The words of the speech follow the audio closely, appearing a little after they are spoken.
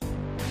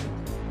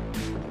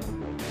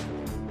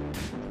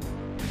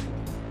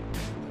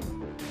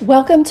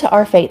Welcome to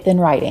Our Faith in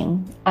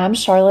Writing. I'm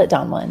Charlotte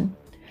Donlin.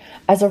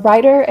 As a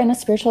writer and a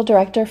spiritual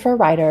director for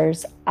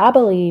writers, I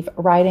believe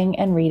writing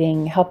and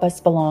reading help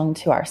us belong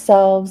to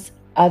ourselves,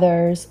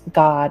 others,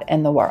 God,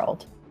 and the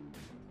world.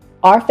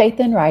 Our Faith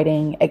in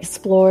Writing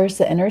explores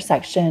the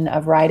intersection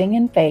of writing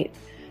and faith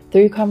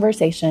through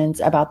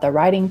conversations about the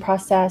writing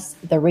process,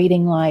 the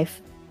reading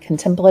life,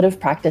 contemplative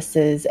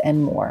practices,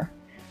 and more.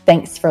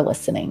 Thanks for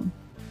listening.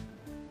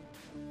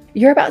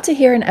 You're about to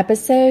hear an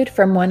episode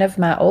from one of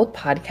my old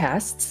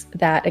podcasts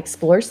that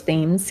explores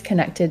themes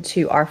connected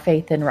to our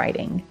faith in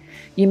writing.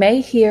 You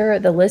may hear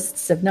the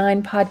Lists of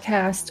 9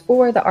 podcast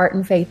or the Art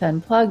and Faith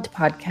Unplugged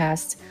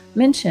podcast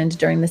mentioned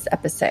during this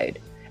episode.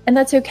 And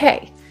that's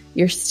okay.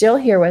 You're still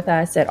here with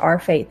us at Our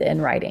Faith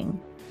in Writing.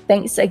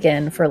 Thanks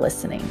again for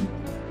listening.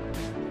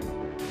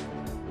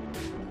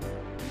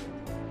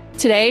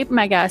 Today,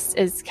 my guest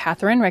is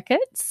Catherine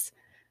Ricketts.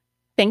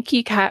 Thank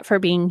you, Kat, for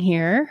being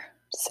here.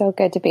 So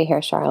good to be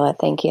here, Charlotte.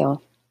 Thank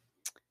you.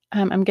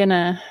 I'm going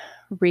to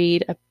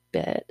read a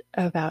bit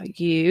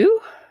about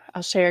you.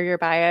 I'll share your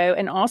bio.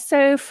 And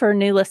also for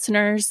new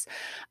listeners,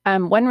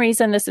 one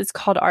reason this is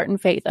called Art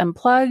and Faith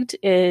Unplugged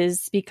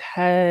is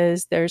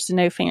because there's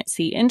no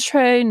fancy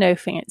intro, no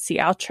fancy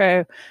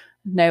outro,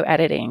 no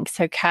editing.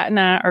 So Kat and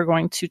I are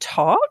going to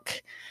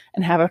talk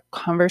and have a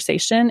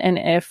conversation. And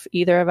if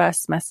either of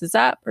us messes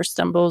up or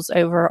stumbles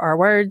over our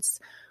words,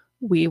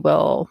 we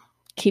will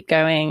keep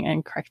going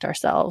and correct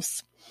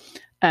ourselves.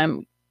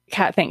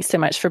 Kat, thanks so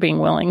much for being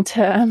willing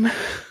to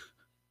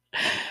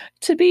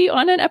be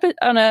on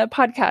a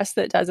podcast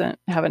that doesn't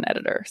have an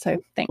editor.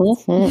 So thanks.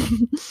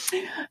 Mm-hmm.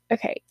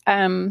 Okay.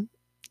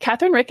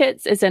 Catherine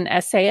Ricketts is an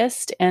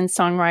essayist and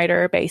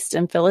songwriter based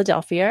in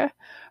Philadelphia.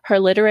 Her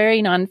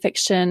literary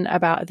nonfiction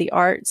about the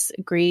arts,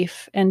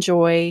 grief, and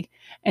joy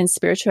and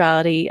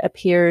spirituality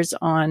appears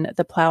on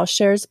the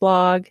Plowshares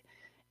blog,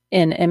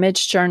 in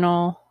Image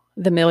Journal,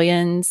 The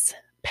Millions,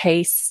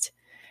 Paste,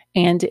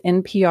 and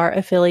NPR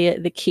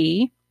affiliate The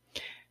Key.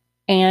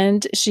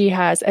 And she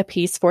has a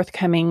piece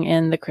forthcoming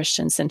in The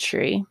Christian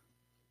Century.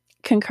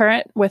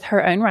 Concurrent with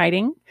her own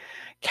writing,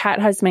 Kat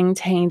has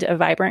maintained a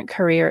vibrant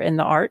career in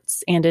the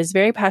arts and is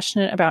very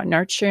passionate about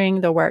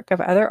nurturing the work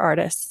of other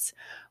artists,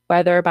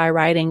 whether by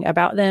writing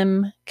about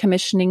them,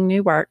 commissioning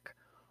new work,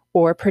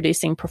 or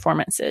producing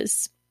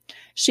performances.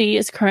 She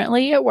is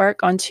currently at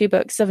work on 2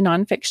 books of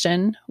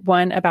nonfiction,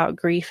 one about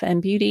grief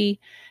and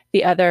beauty,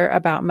 the other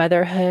about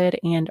motherhood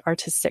and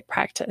artistic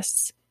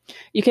practice.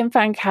 You can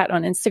find Kat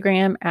on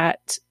Instagram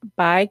at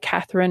by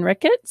Catherine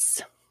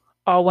Ricketts,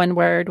 all one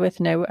word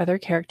with no other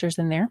characters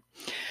in there,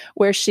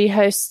 where she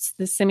hosts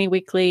the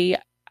semi-weekly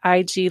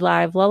IG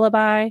Live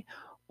Lullaby,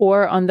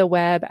 or on the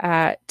web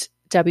at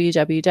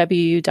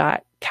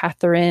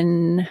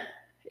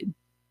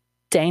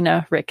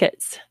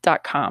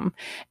www.catherinedanaricketts.com.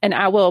 And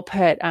I will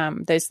put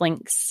those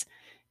links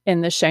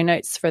in the show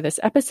notes for this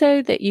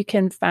episode that you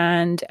can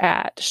find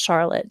at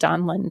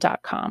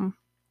charlottedonlin.com.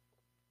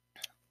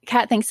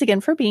 Kat, thanks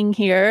again for being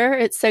here.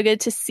 It's so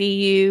good to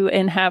see you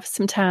and have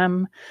some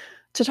time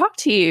to talk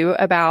to you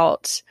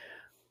about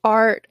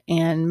art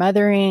and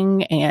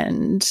mothering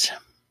and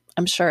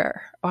I'm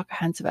sure all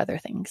kinds of other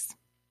things.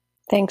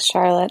 Thanks,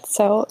 Charlotte.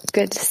 So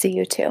good to see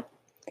you too.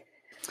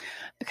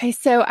 Okay,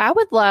 so I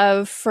would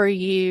love for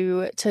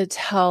you to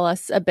tell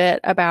us a bit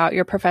about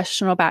your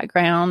professional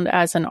background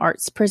as an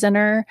arts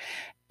presenter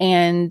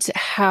and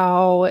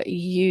how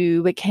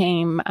you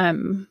became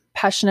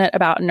passionate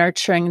about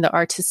nurturing the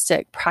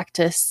artistic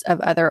practice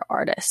of other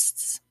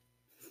artists.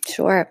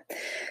 Sure.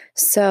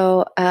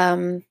 So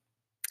I'm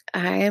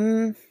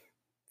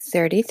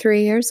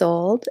 33 years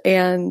old,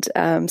 and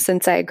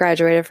since I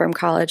graduated from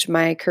college,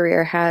 my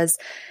career has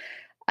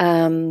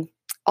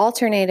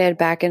alternated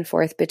back and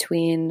forth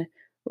between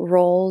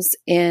roles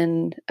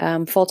in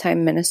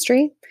full-time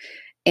ministry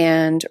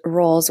and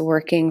roles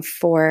working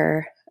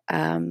for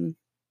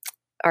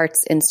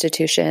arts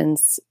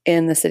institutions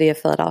in the city of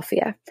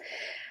Philadelphia.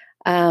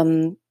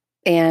 And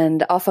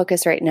I'll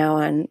focus right now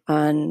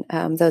on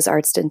those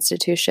arts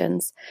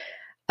institutions.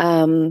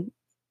 I've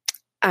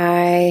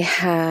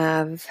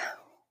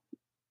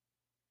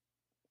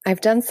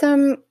done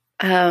some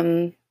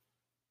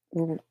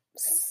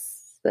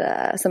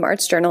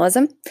arts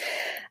journalism.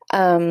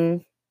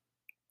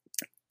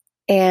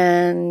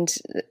 And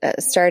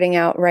starting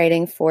out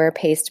writing for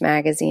Paste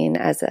magazine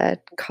as a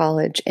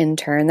college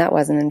intern. That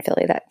wasn't in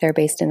Philly, that they're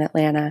based in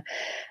Atlanta.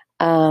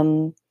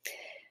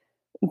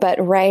 But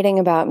writing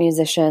about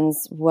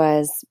musicians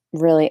was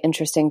really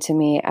interesting to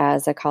me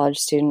as a college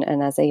student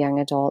and as a young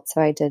adult.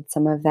 So I did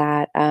some of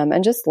that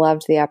and just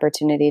loved the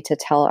opportunity to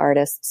tell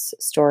artists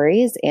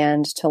stories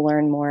and to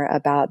learn more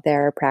about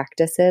their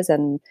practices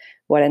and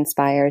what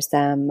inspires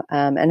them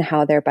and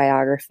how their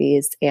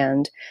biographies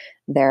and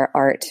their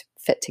art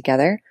fit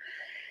together.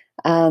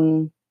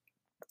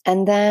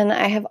 And then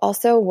I have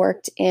also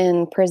worked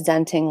in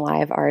presenting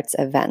live arts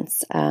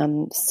events.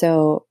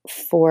 So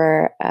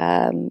for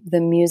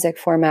the music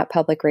format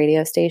public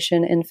radio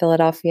station in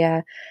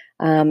Philadelphia,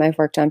 I've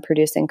worked on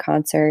producing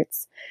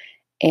concerts.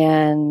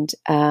 And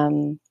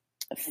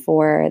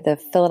for the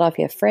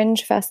Philadelphia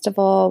Fringe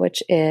Festival,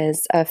 which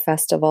is a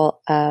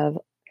festival of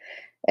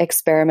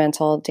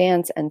experimental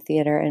dance and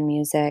theater and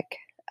music.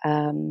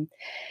 And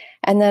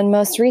then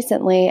most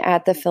recently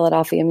at the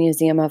Philadelphia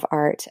Museum of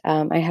Art,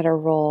 I had a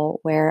role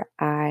where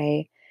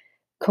I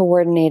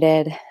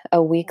coordinated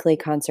a weekly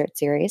concert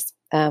series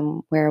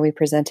where we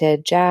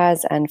presented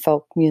jazz and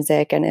folk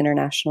music and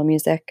international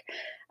music.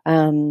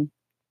 And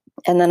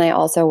then I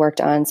also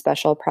worked on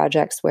special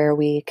projects where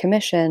we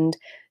commissioned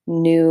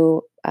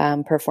new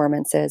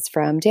performances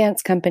from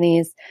dance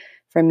companies,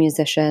 from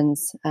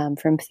musicians,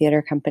 from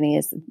theater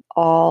companies,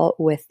 all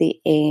with the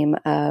aim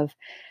of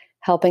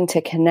helping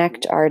to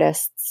connect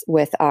artists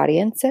with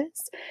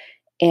audiences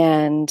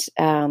and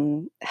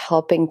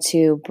helping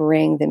to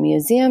bring the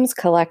museum's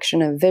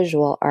collection of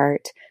visual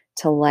art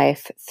to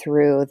life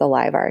through the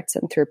live arts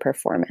and through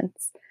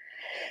performance.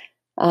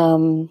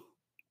 And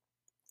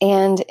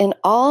in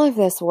all of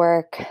this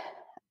work,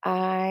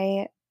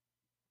 I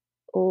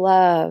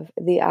love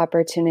the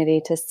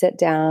opportunity to sit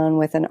down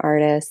with an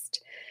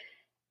artist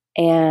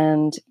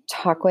and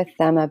talk with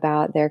them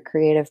about their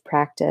creative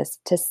practice,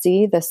 to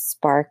see the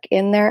spark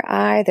in their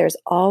eye. There's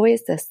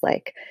always this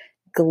like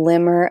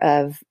glimmer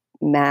of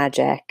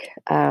magic,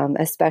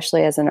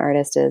 especially as an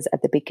artist is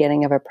at the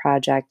beginning of a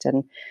project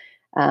and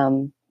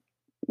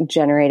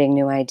generating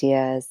new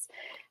ideas.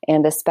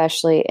 And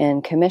especially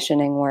in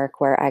commissioning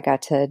work where I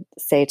got to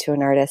say to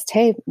an artist,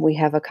 hey, we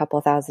have a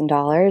couple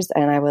 $1,000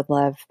 and I would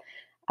love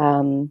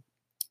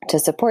to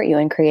support you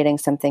in creating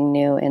something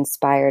new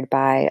inspired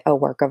by a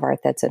work of art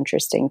that's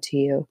interesting to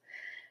you.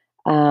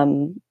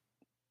 To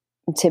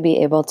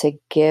be able to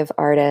give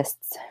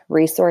artists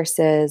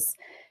resources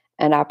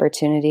and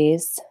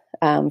opportunities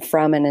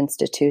from an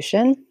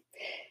institution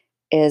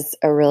is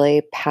a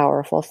really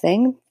powerful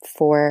thing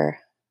for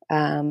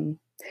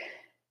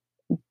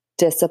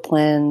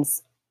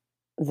disciplines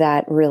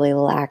that really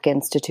lack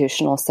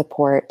institutional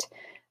support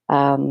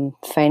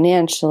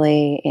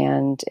financially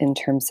and in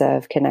terms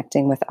of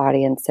connecting with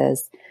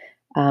audiences.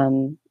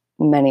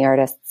 Many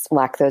artists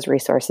lack those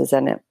resources,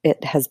 and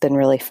it has been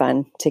really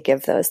fun to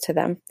give those to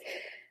them.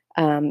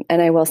 And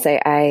I will say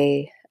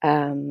I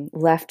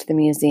left the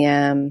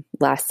museum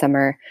last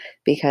summer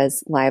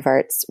because live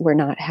arts were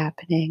not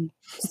happening.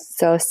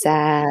 So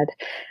sad.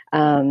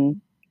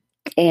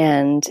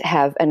 And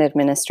have an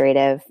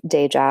administrative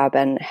day job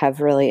and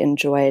have really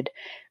enjoyed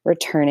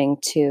returning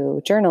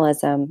to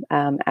journalism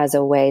as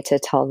a way to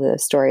tell the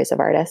stories of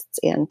artists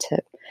and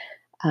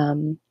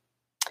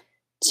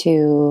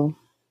to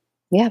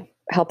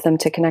help them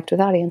to connect with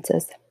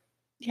audiences.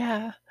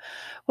 Yeah.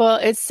 Well,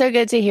 it's so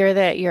good to hear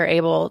that you're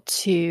able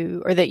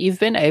to, or that you've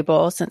been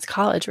able since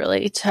college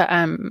really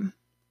to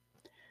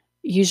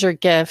use your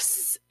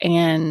gifts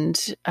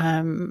and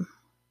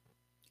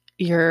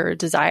your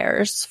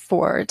desires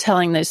for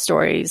telling those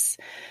stories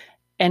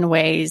in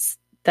ways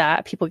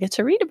that people get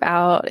to read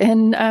about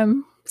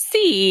and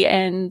see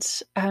and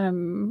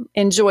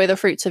enjoy the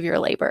fruits of your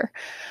labor.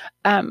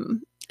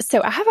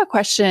 So I have a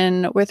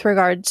question with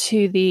regard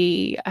to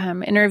the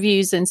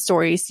interviews and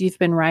stories you've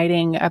been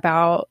writing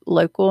about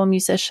local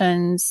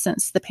musicians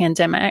since the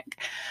pandemic.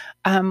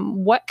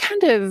 What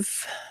kind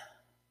of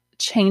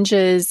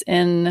changes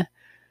in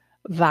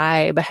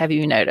vibe have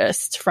you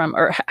noticed from,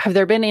 or have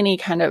there been any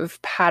kind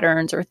of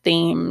patterns or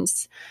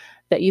themes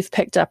that you've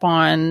picked up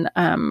on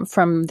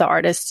from the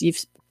artists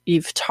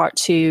you've talked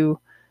to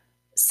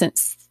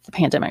since the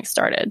pandemic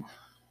started?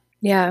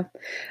 Yeah.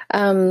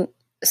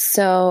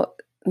 So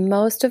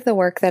most of the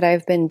work that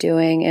I've been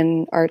doing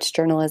in arts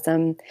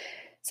journalism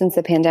since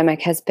the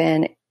pandemic has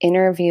been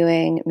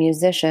interviewing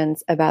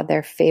musicians about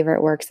their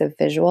favorite works of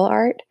visual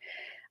art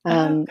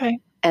and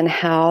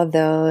how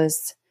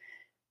those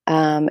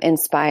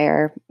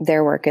inspire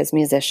their work as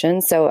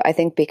musicians. So I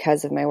think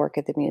because of my work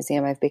at the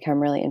museum, I've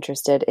become really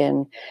interested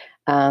in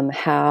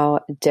how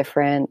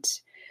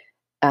different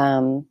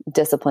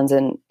disciplines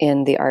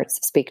in the arts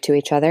speak to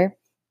each other.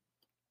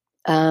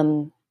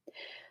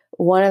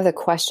 One of the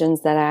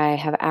questions that I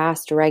have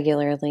asked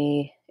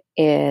regularly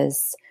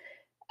is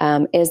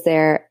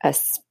there a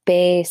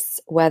space,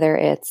 whether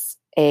it's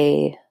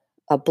a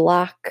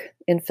block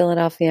in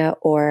Philadelphia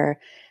or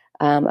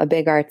a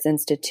big arts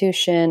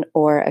institution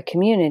or a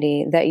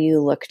community that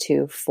you look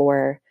to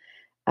for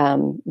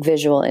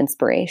visual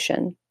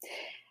inspiration?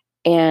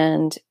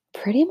 And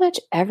pretty much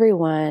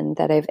everyone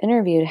that I've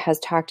interviewed has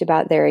talked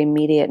about their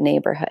immediate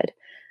neighborhood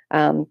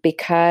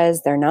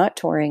because they're not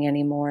touring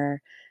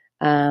anymore.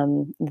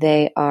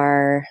 They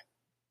are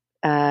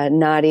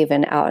not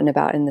even out and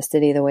about in the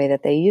city the way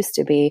that they used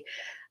to be.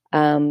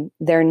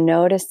 They're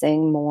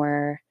noticing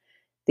more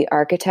the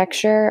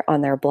architecture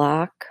on their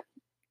block,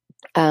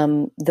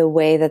 the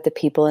way that the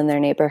people in their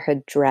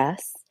neighborhood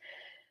dress,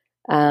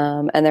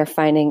 and they're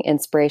finding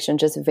inspiration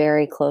just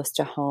very close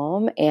to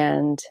home.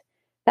 And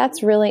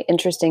that's really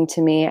interesting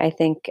to me, I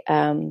think,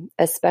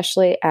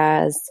 especially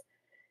as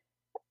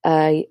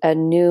a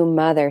new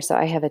mother. So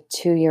I have a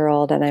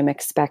 2-year-old and I'm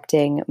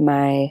expecting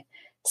my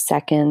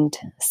second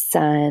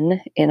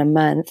son in a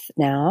month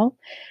now.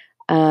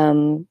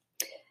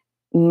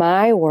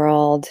 my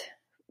world,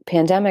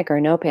 pandemic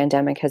or no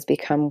pandemic, has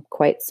become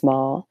quite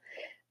small.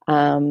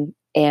 And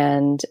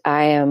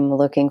I am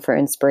looking for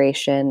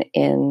inspiration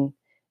in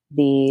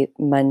the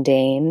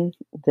mundane,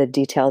 the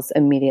details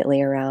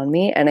immediately around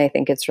me. And I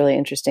think it's really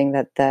interesting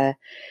that the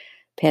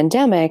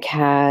pandemic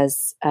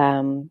has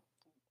kind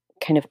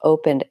of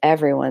opened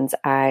everyone's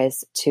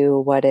eyes to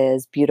what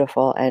is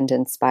beautiful and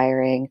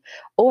inspiring,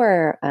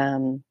 or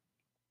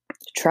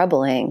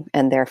troubling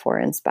and therefore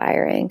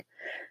inspiring,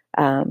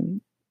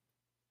 right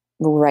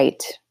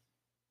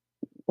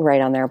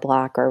on their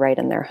block or right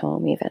in their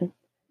home even.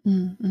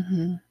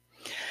 Mm-hmm.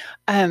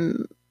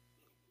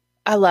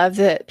 I love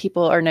that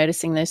people are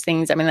noticing those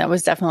things. I mean, that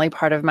was definitely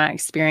part of my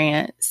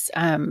experience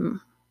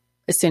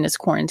as soon as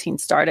quarantine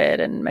started,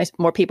 and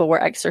more people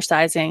were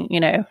exercising,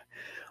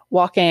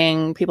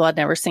 walking, people I'd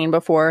never seen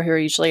before who are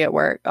usually at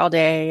work all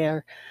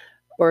day,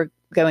 or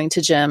going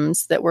to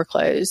gyms that were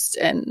closed.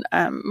 And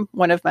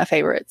one of my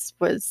favorites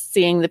was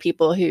seeing the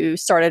people who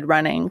started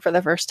running for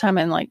the first time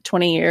in like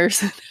 20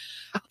 years.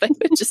 How they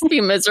would just be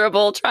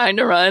miserable trying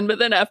to run. But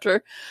then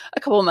after a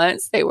couple of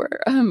months, they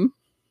were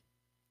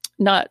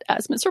not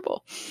as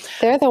miserable.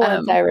 They're the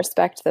ones I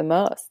respect the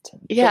most.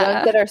 Yeah. The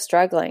ones that are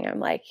struggling. I'm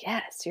like,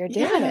 yes, you're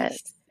doing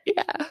it.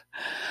 Yeah.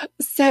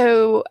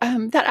 So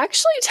that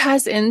actually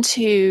ties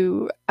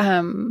into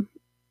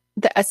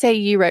the essay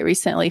you wrote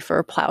recently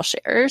for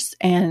Plowshares,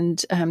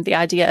 and the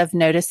idea of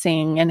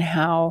noticing and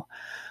how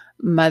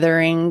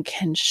mothering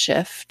can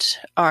shift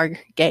our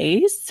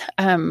gaze.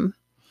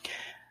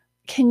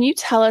 Can you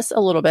tell us a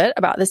little bit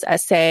about this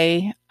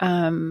essay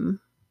and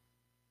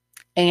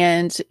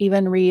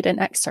even read an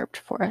excerpt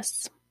for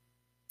us?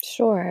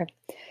 Sure.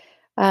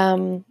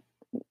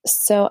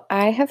 So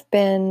I have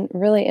been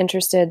really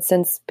interested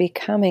since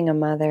becoming a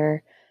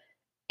mother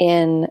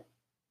in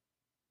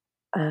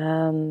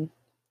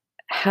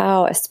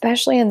how,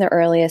 especially in the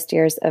earliest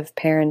years of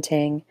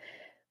parenting,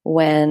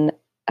 when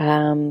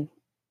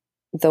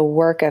the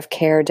work of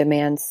care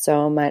demands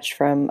so much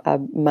from a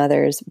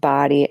mother's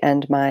body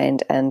and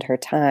mind and her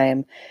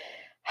time,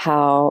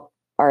 how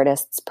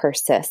artists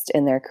persist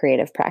in their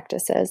creative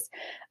practices,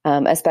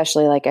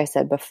 especially, like I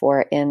said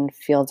before, in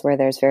fields where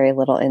there's very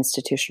little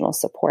institutional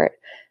support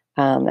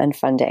and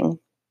funding.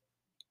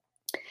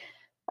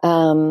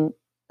 So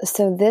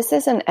this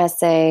is an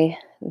essay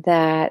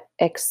that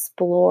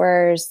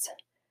explores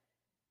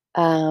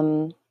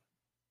not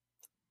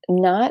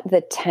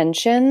the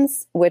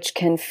tensions, which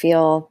can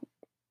feel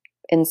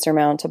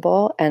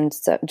insurmountable and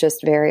so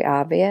just very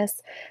obvious,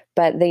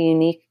 but the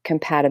unique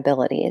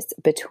compatibilities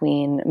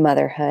between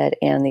motherhood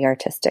and the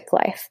artistic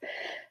life,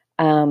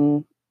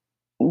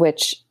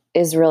 which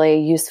is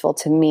really useful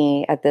to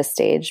me at this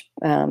stage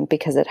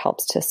because it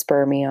helps to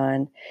spur me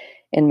on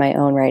in my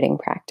own writing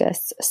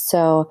practice.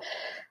 So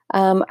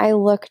I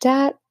looked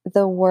at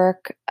the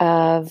work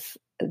of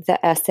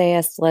the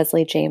essayist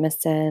Leslie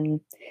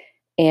Jamison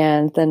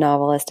and the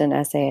novelist and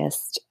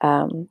essayist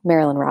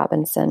Marilynne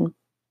Robinson.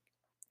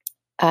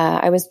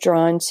 I was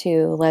drawn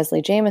to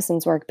Leslie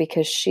Jamison's work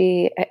because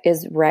she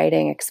is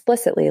writing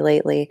explicitly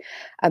lately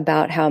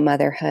about how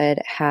motherhood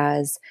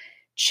has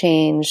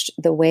changed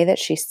the way that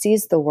she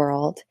sees the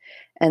world,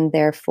 and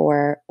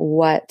therefore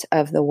what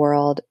of the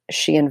world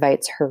she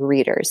invites her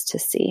readers to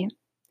see.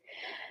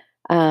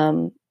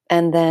 And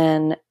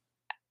then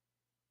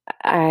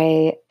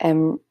I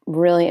am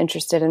really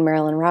interested in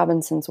Marilynne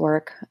Robinson's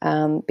work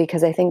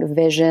because I think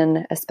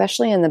vision,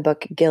 especially in the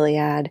book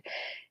Gilead,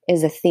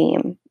 is a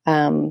theme.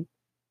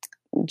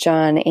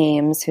 John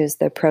Ames, who's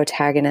the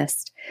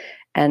protagonist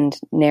and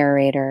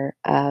narrator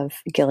of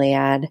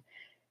Gilead,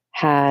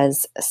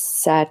 has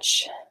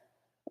such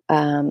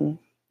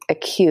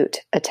acute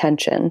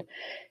attention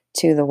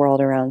to the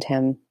world around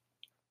him,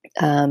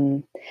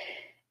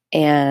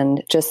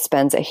 and just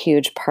spends a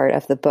huge part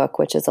of the book,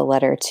 which is a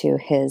letter to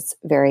his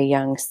very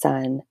young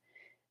son,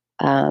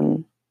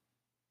 kind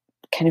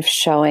of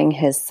showing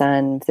his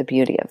son the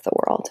beauty of the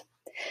world.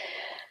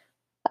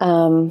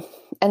 And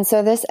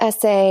so this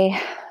essay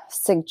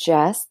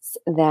suggests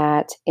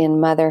that in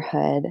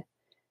motherhood,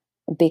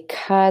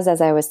 because, as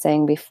I was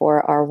saying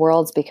before, our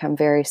worlds become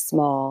very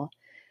small,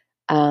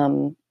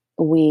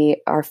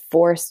 we are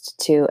forced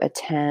to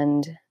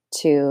attend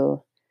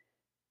to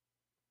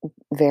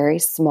very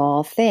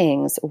small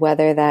things,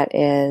 whether that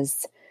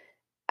is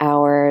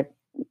our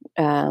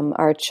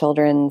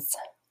children's,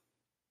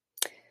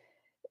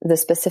 the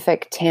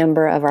specific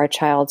timbre of our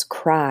child's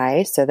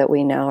cry, so that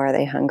we know, are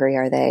they hungry?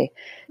 Are they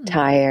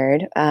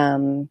tired?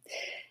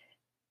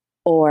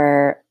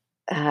 Or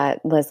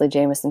Leslie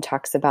Jamison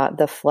talks about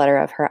the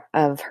flutter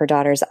of her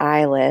daughter's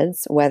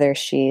eyelids, whether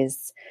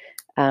she's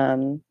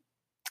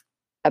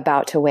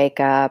about to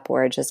wake up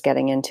or just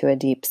getting into a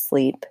deep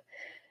sleep.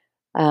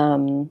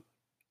 So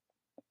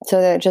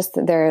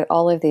there are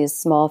all of these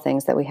small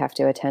things that we have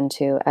to attend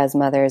to as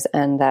mothers,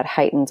 and that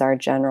heightens our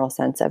general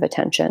sense of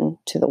attention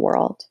to the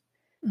world.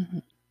 Mm-hmm.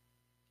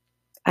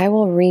 I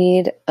will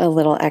read a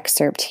little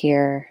excerpt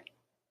here.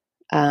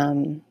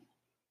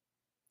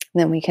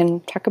 Then we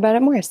can talk about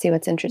it more, see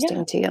what's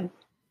interesting to you.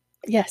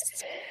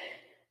 Yes.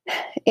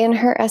 In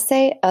her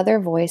essay, Other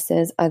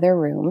Voices, Other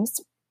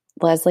Rooms,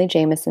 Leslie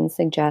Jamison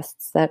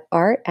suggests that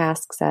art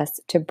asks us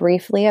to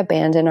briefly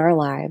abandon our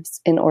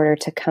lives in order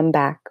to come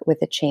back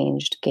with a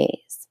changed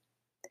gaze.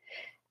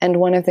 And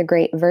one of the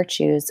great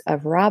virtues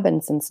of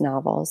Robinson's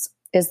novels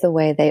is the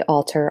way they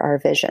alter our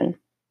vision.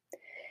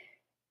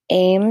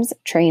 Ames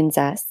trains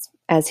us,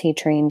 as he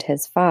trained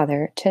his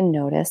father, to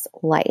notice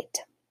light.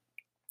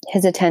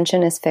 His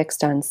attention is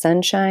fixed on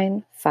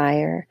sunshine,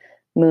 fire,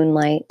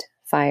 moonlight,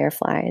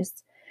 fireflies.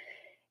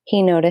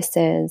 He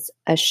notices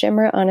a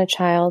shimmer on a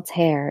child's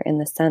hair in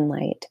the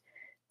sunlight.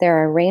 There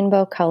are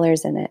rainbow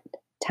colors in it,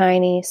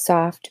 tiny,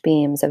 soft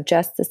beams of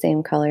just the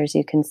same colors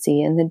you can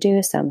see in the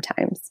dew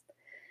sometimes.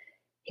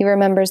 He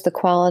remembers the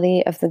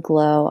quality of the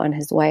glow on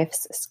his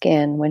wife's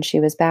skin when she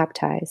was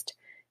baptized,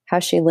 how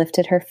she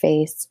lifted her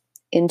face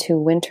into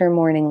winter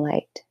morning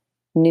light,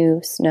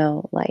 new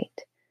snow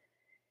light.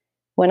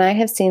 When I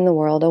have seen the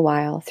world a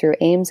while through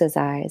Ames's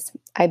eyes,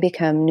 I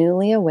become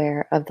newly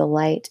aware of the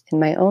light in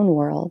my own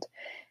world,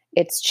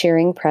 its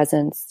cheering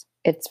presence,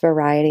 its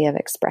variety of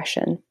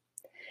expression.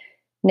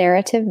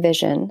 Narrative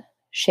vision,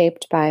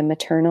 shaped by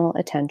maternal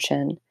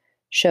attention,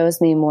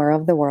 shows me more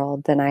of the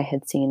world than I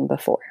had seen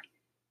before.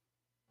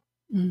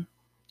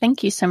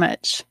 Thank you so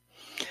much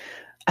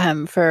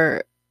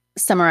for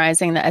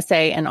summarizing the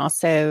essay and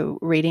also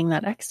reading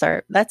that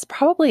excerpt. That's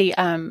probably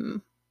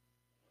the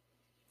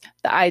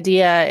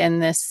idea in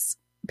this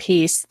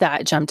piece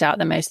that jumped out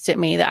the most at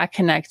me, that I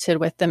connected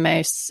with the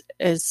most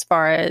as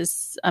far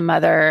as a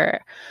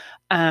mother.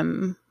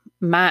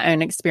 My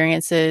own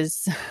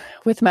experiences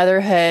with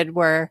motherhood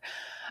were,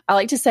 I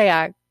like to say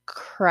I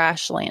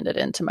crash landed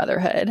into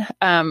motherhood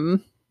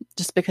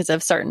just because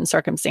of certain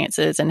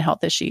circumstances and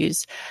health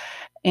issues.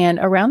 And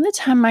around the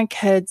time my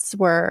kids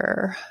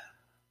were,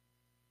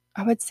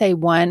 I would say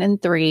 1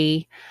 and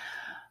 3,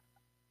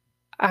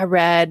 I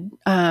read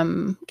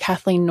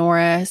Kathleen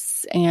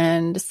Norris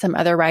and some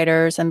other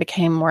writers and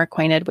became more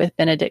acquainted with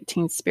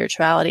Benedictine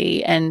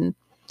spirituality. And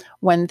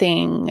one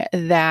thing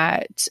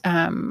that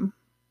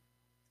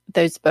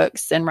those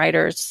books and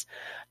writers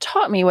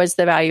taught me was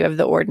the value of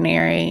the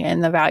ordinary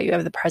and the value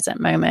of the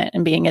present moment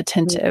and being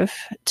attentive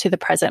to the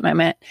present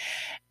moment.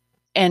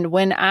 And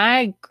when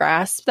I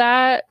grasped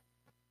that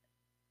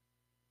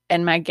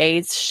and my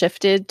gaze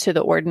shifted to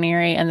the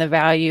ordinary and the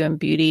value and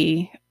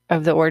beauty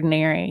of the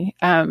ordinary,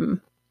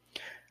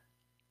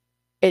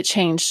 it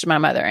changed my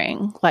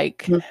mothering.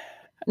 Like,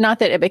 not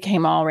that it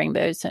became all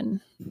rainbows and,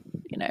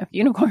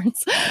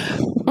 unicorns,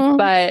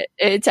 but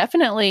it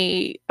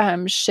definitely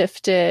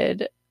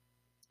shifted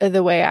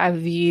the way I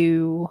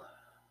view,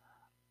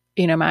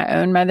 my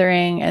own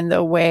mothering and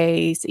the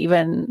ways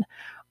even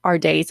our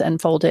days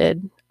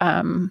unfolded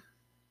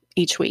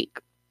each week.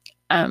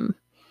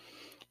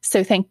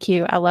 So thank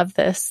you. I love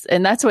this.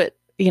 And that's what,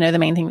 the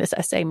main thing this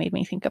essay made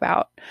me think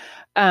about.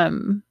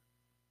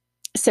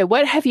 So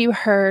what have you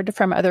heard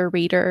from other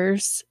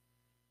readers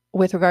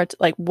with regard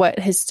to what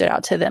has stood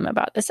out to them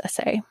about this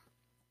essay?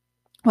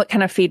 What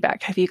kind of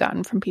feedback have you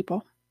gotten from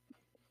people?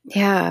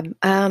 Yeah.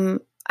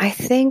 I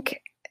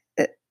think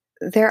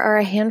there are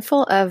a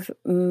handful of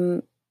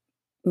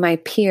my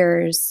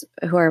peers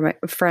who are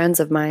friends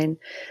of mine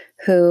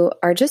who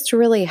are just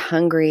really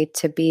hungry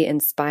to be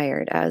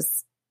inspired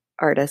as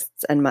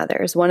artists and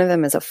mothers. One of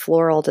them is a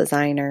floral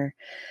designer.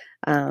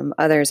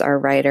 Others are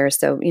writers.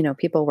 So,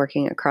 people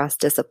working across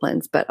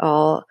disciplines, but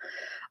all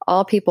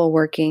people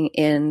working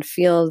in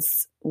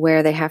fields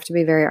where they have to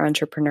be very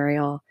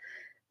entrepreneurial,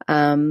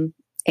 and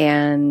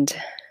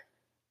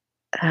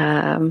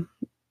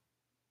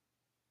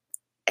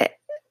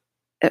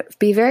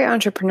be very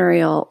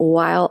entrepreneurial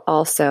while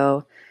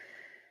also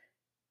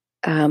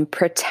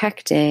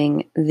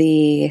protecting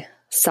the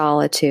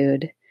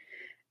solitude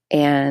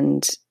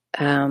and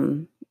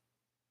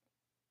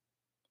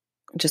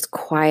just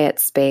quiet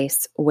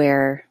space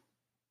where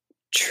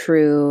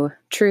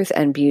truth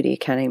and beauty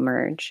can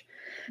emerge.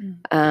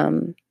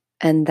 And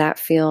that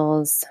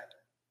feels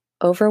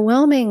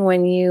overwhelming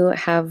when you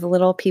have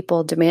little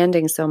people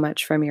demanding so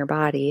much from your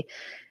body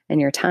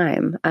and your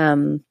time.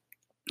 And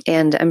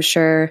I'm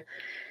sure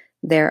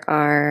there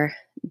are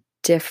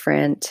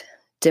different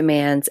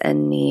demands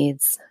and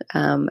needs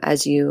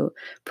as you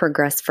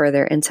progress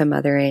further into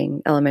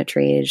mothering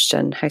elementary aged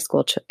and high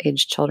school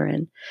aged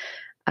children.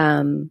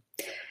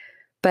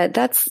 But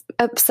that's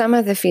some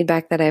of the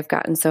feedback that I've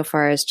gotten so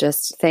far is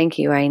just, thank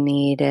you. I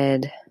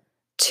needed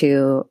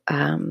to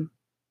have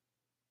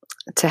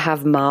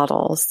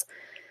models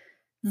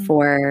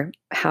for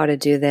how to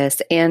do this,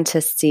 and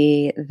to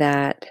see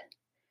that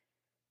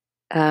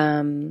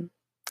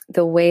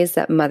the ways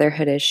that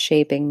motherhood is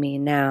shaping me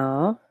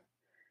now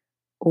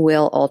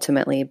will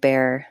ultimately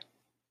bear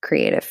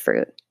creative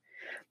fruit.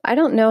 I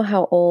don't know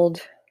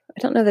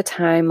the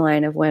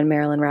timeline of when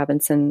Marilynne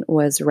Robinson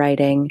was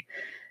writing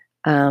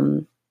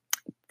the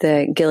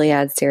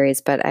Gilead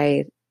series, but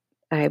I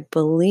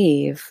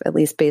believe, at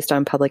least based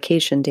on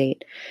publication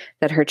date,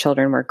 that her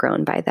children were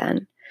grown by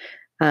then.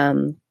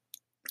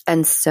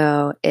 And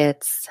so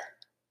it's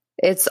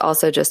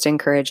also just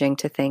encouraging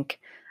to think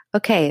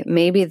okay,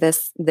 maybe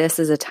this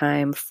is a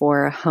time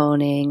for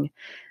honing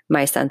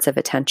my sense of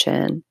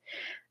attention,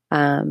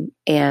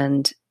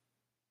 and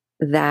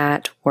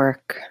that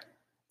work,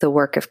 the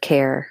work of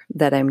care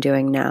that I'm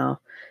doing now,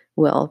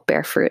 will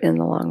bear fruit in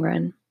the long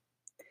run.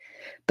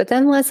 But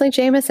then Leslie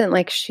Jamison,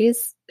 like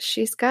she's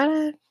got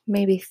a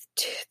maybe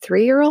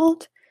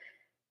 3-year-old,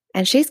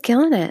 and she's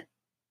killing it.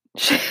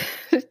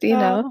 You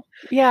know,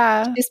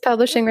 yeah, she's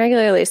publishing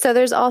regularly. So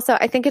there's also,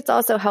 I think it's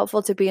also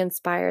helpful to be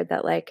inspired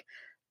that like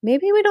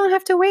maybe we don't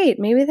have to wait.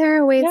 Maybe there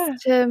are ways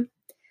to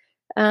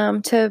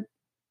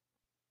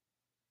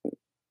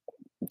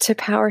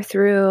power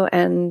through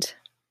and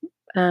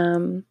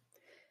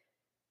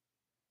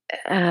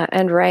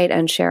write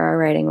and share our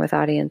writing with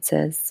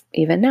audiences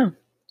even now.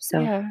 So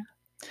yeah.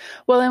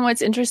 Well, and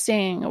what's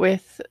interesting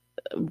with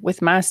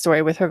my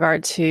story with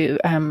regard to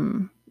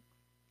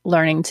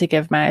learning to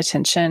give my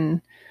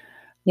attention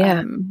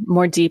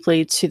more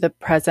deeply to the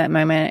present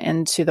moment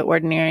and to the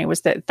ordinary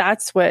was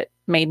that's what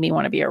made me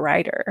want to be a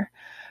writer.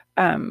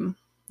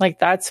 Like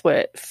that's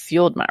what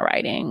fueled my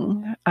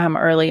writing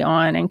early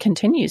on and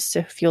continues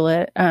to fuel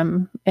it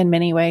in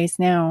many ways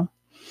now.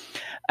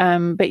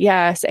 But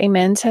yes,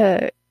 amen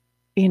to,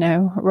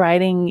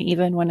 writing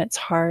even when it's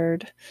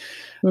hard.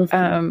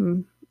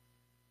 mm-hmm.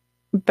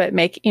 But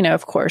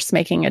of course,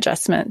 making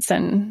adjustments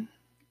and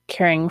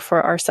caring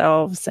for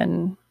ourselves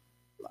and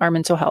our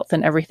mental health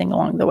and everything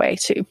along the way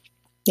too.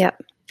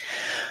 Yep.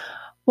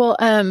 Well,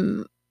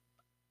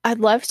 I'd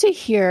love to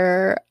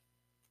hear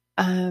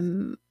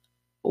about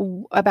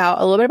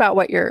a little bit about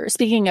what you're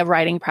speaking of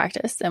writing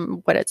practice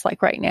and what it's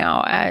like right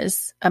now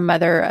as a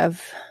mother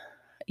of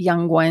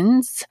young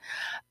ones.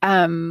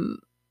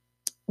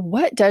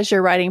 What does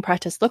your writing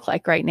practice look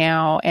like right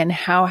now, and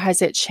how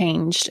has it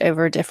changed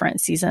over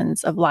different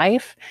seasons of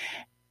life?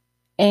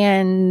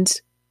 And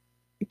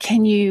have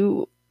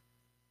you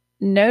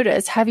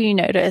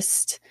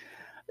noticed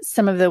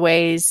some of the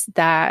ways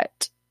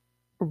that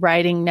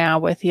writing now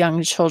with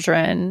young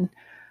children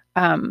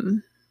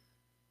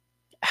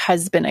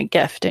has been a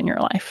gift in your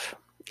life,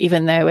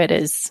 even though it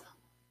is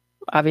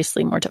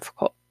obviously more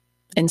difficult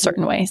in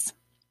certain ways?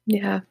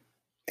 Yeah.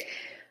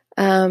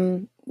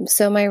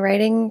 So my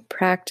writing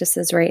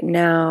practices right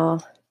now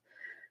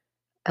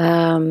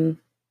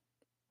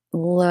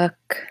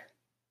look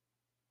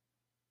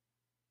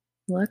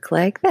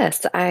like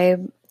this. I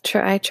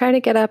try to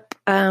get up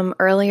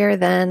earlier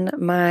than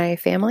my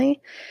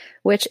family,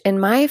 which in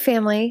my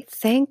family,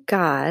 thank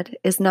God,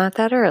 is not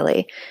that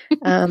early.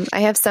 I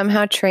have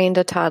somehow trained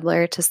a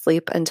toddler to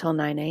sleep until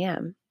 9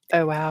 a.m.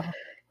 Oh, wow.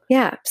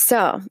 Yeah.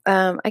 So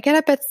I get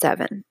up at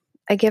 7.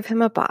 I give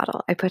him a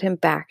bottle. I put him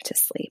back to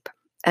sleep.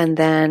 And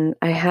then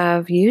I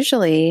have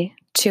usually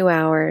 2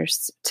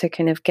 hours to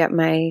kind of get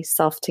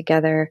myself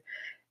together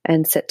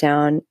and sit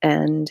down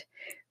and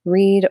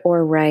read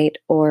or write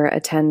or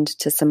attend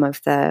to some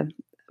of the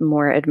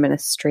more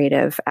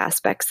administrative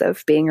aspects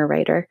of being a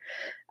writer,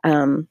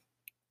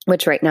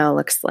 which right now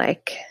looks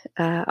like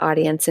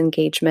audience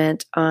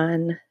engagement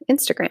on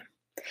Instagram.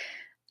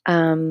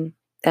 And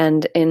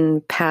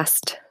in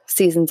past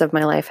seasons of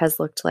my life has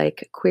looked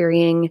like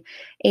querying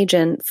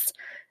agents,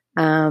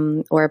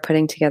 or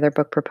putting together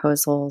book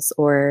proposals,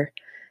 or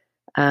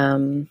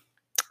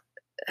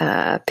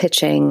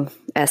pitching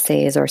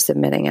essays or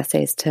submitting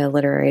essays to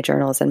literary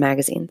journals and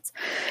magazines.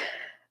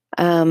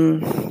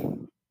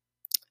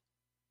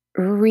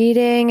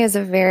 Reading is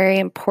a very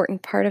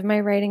important part of my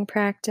writing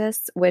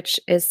practice, which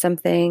is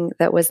something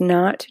that was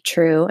not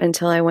true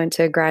until I went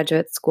to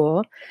graduate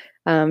school.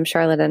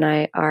 Charlotte and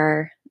I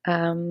are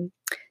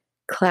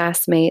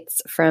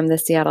classmates from the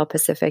Seattle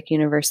Pacific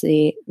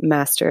University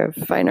Master of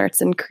Fine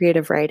Arts in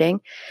Creative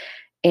Writing.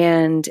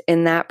 And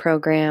in that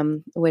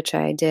program, which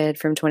I did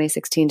from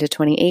 2016 to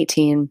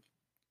 2018,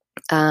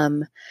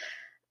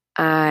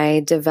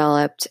 I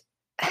developed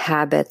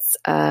habits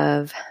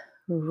of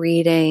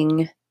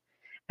reading.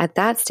 At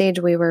that stage,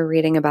 we were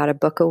reading about a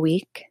book a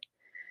week,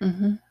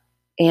 mm-hmm.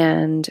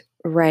 and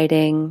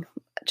writing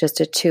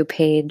just a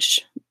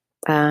 2-page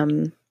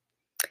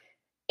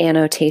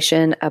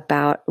annotation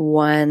about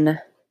one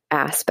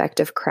aspect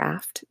of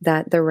craft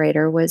that the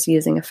writer was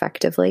using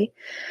effectively.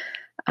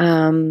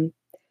 And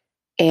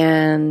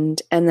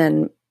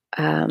then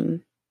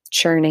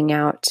churning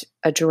out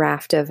a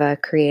draft of a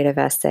creative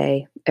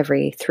essay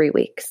every 3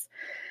 weeks.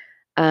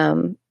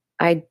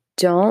 I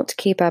don't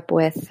keep up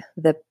with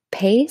the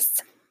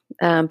pace,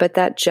 but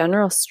that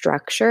general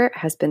structure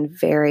has been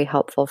very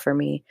helpful for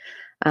me,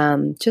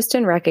 just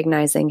in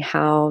recognizing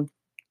how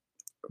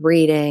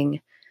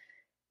reading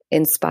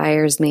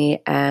inspires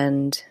me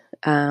and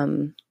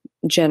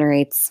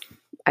generates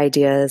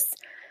ideas,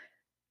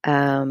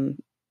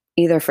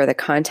 either for the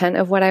content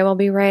of what I will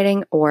be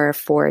writing or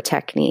for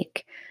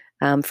technique,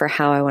 for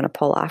how I want to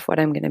pull off what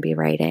I'm going to be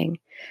writing.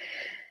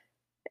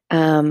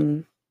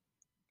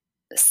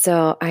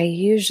 So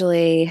I'm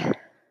usually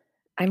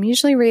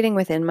reading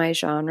within my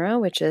genre,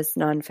 which is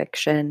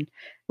nonfiction,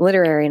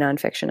 literary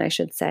nonfiction, I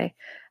should say.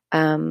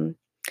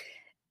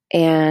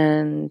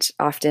 and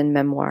often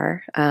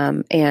memoir,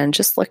 and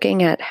just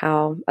looking at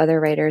how other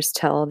writers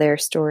tell their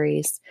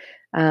stories,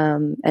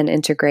 and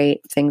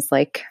integrate things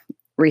like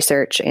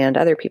research and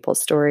other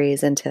people's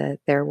stories into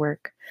their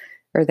work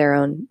or their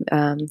own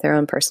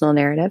personal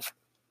narrative.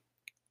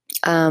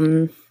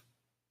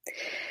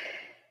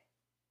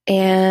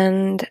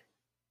 And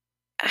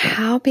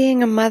how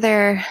being a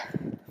mother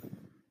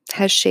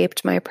has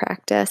shaped my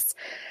practice.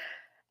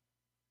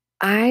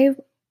 I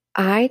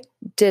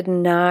did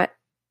not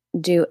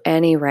do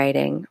any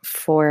writing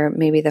for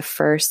maybe the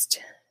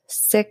first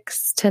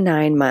 6 to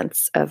 9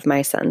 months of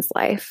my son's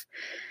life.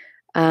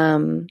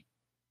 And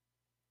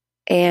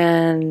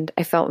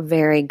I felt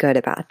very good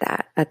about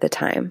that at the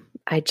time.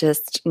 I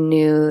just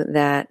knew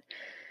that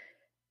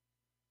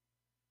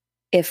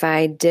if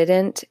I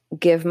didn't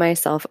give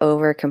myself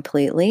over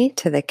completely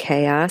to the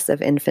chaos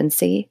of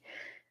infancy,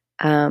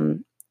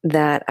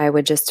 that I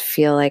would just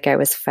feel like I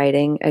was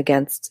fighting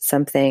against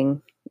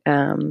something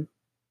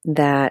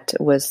that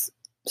was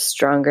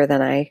stronger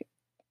than I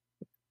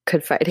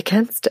could fight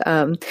against.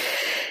 So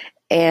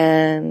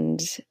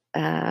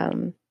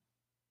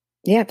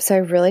I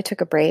really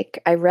took a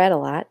break. I read a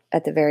lot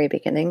at the very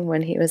beginning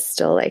when he was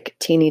still like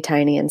teeny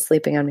tiny and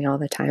sleeping on me all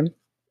the time.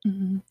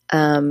 Mm-hmm.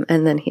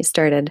 And then he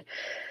started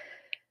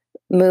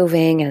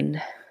moving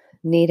and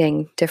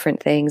needing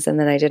different things. And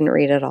then I didn't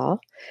read at all.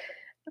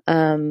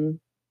 And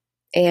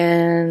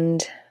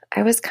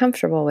I was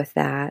comfortable with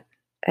that.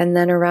 And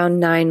then around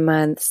 9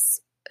 months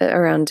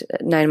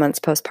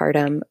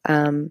postpartum,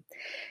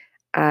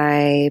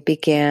 I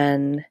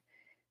began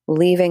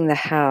leaving the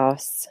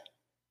house.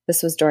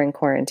 This was during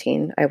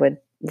quarantine. I would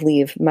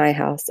leave my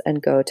house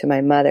and go to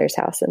my mother's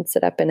house and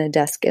sit up in a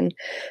desk in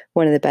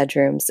one of the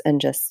bedrooms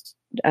and just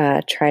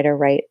try to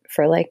write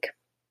for like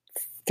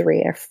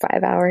 3 or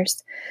 5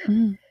 hours.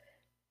 Mm.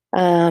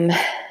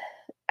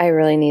 I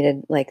really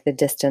needed like the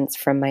distance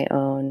from my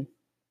own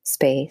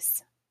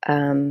space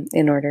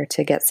in order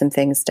to get some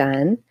things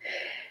done.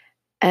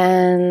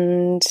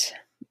 And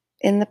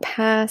in the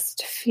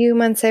past few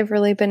months, I've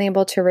really been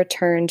able to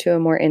return to a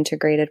more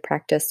integrated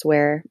practice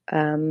where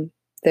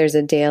there's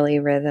a daily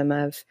rhythm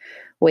of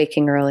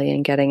waking early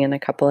and getting in a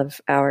couple of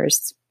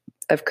hours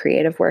of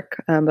creative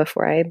work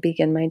before I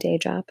begin my day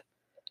job.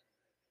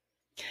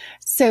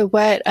 So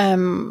what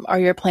are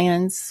your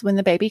plans when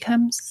the baby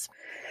comes?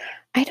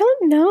 I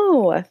don't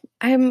know.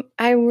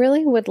 I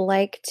really would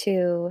like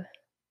to,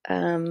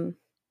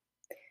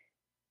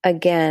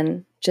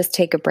 again, just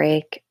take a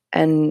break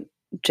and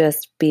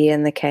just be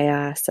in the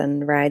chaos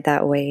and ride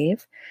that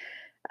wave.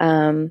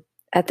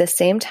 At the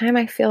same time,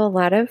 I feel a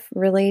lot of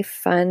really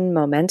fun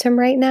momentum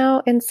right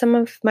now in some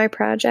of my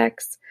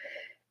projects.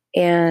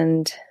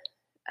 And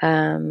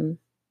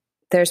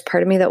there's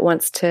part of me that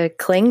wants to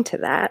cling to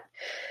that.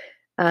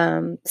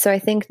 So I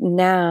think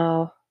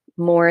now,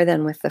 more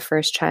than with the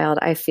first child,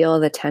 I feel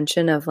the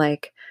tension of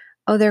like,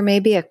 oh, there may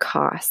be a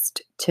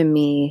cost to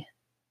me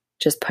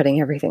just putting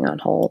everything on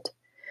hold.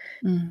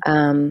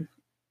 Mm.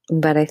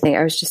 But I think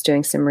I was just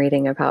doing some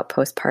reading about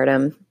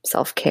postpartum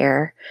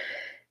self-care.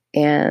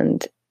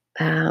 And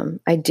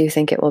I do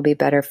think it will be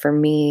better for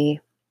me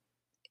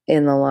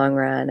in the long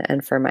run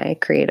and for my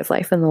creative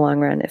life in the long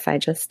run if I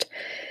just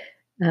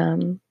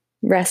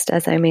rest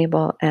as I'm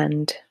able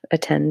and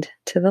attend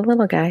to the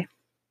little guy.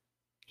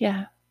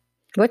 Yeah.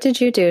 What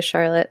did you do,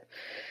 Charlotte,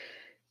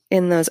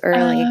 in those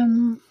early?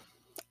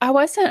 I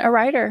wasn't a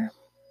writer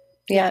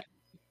yet.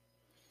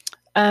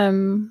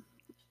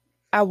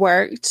 I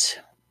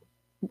worked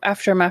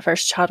after my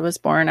first child was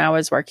born. I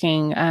was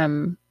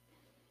working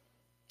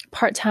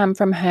part-time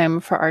from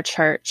home for our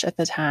church at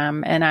the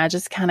time. And I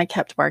just kind of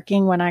kept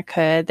working when I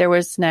could. There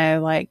was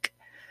no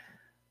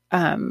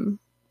there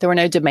were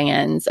no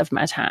demands of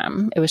my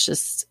time. It was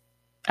just,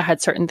 I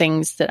had certain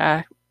things that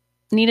I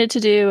needed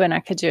to do and I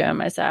could do them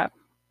as I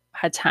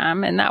had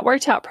time. And that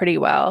worked out pretty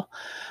well.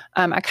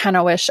 I kind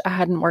of wish I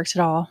hadn't worked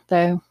at all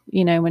though,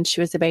 when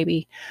she was a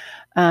baby.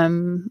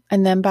 And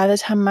then by the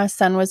time my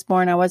son was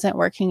born, I wasn't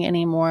working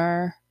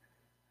anymore.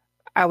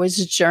 I was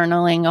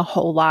journaling a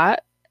whole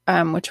lot,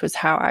 which was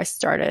how I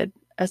started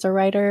as a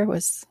writer.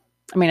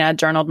 I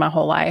journaled my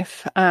whole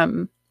life.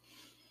 And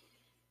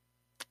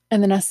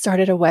then I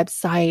started a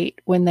website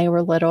when they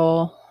were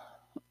little.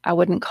 I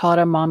wouldn't call it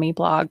a mommy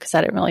blog because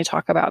I didn't really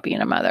talk about being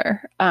a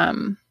mother.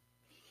 And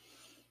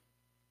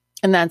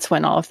that's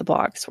when all of the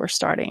blogs were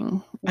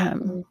starting,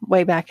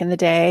 way back in the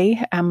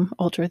day. I'm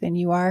older than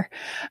you are.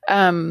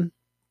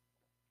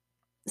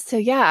 So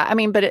yeah,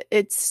 but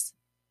it's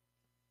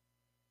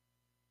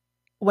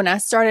when I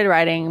started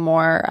writing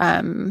more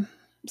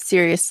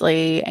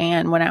seriously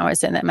and when I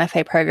was in the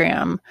MFA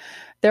program,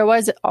 there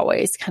was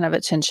always kind of a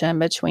tension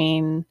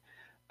between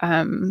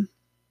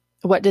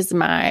what does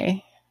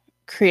my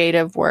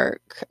creative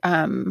work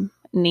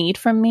need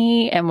from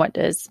me and what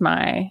does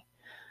my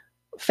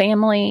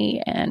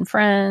family and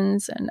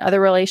friends and other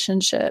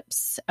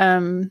relationships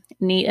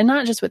need, and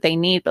not just what they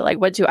need, but like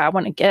what do I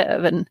want to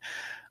give and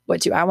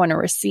what do I want to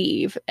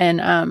receive.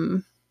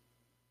 And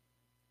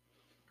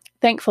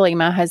thankfully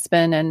my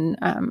husband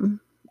and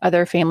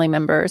other family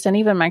members and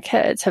even my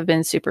kids have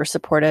been super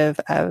supportive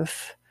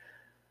of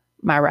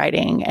my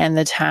writing and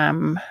the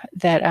time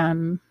that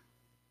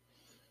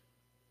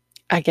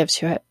I give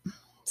to it.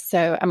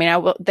 So, I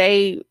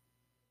mean,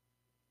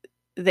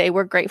 they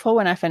were grateful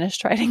when I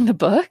finished writing the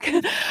book.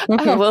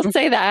 I will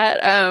say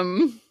that.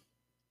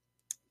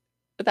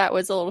 That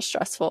was a little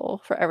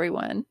stressful for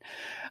everyone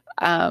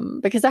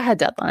because I had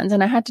deadlines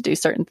and I had to do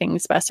certain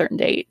things by certain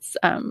dates.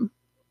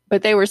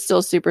 But they were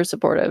still super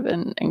supportive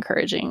and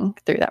encouraging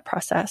through that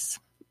process.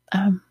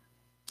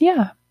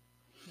 Yeah.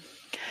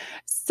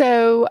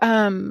 So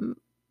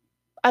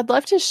I'd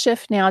love to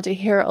shift now to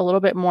hear a little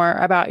bit more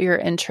about your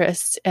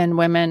interest in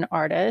women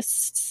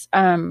artists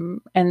and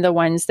the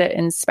ones that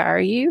inspire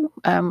you,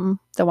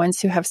 the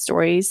ones who have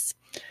stories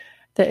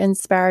that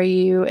inspire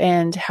you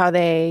and how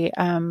they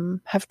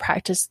have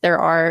practiced their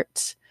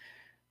art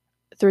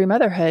through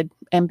motherhood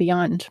and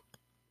beyond.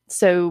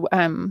 So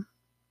I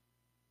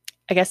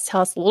guess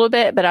tell us a little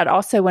bit, but I'd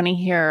also want to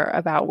hear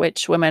about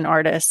which women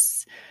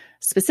artists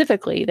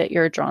specifically that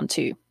you're drawn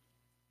to.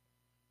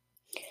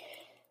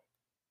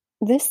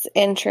 This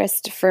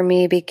interest for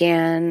me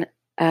began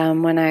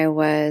when I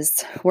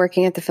was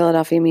working at the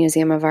Philadelphia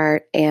Museum of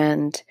Art,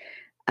 and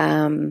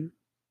I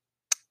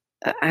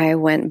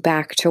went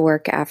back to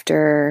work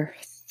after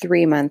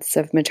 3 months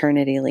of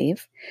maternity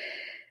leave.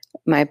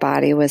 My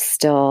body was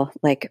still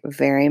like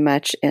very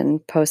much in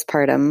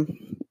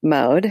postpartum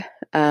mode.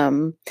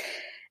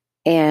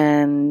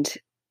 And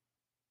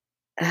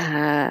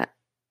I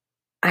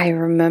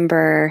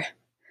remember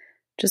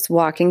just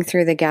walking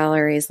through the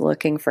galleries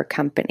looking for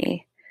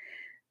company.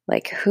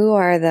 Like, who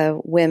are the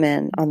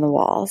women on the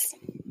walls?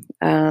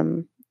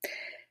 And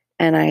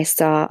I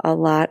saw a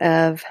lot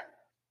of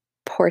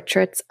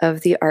portraits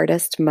of the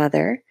artist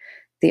mother,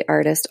 the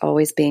artist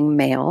always being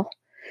male.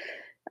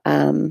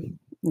 And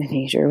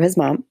he drew his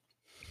mom.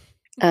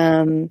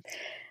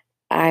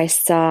 I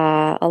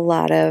saw a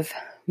lot of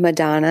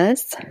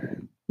Madonnas,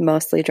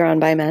 mostly drawn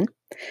by men.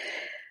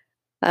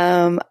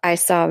 I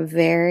saw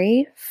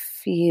very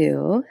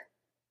few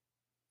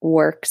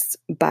works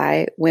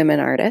by women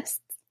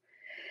artists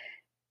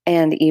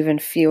and even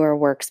fewer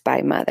works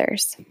by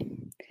mothers.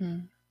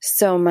 Mm.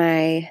 So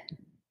my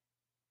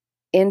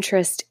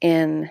interest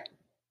in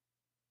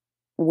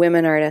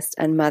women artists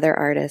and mother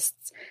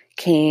artists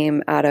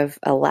came out of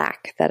a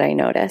lack that I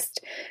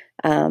noticed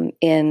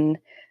in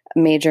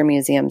major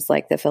museums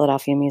like the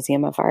Philadelphia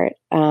Museum of Art.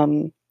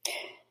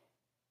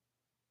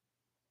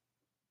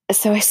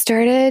 So I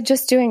started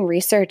just doing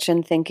research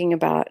and thinking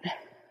about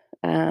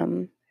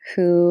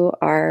who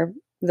are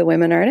the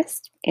women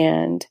artists,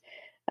 and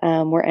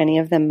were any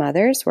of them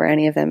mothers? Were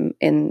any of them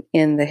in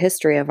the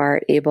history of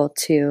art able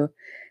to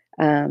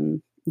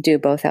do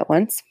both at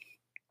once?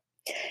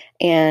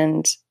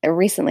 And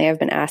recently I've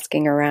been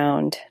asking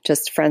around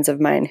just friends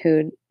of mine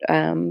who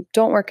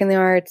don't work in the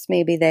arts.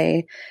 Maybe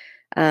they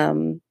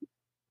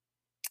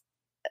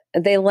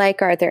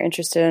like art, they're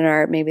interested in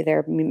art. Maybe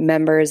they're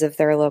members of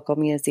their local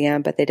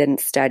museum, but they didn't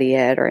study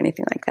it or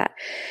anything like that.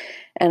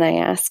 And I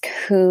ask,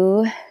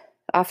 who,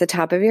 off the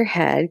top of your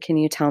head, can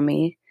you tell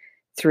me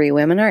 3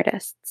 women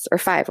artists or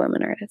 5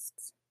 women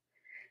artists?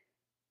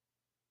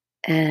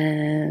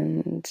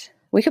 And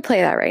we could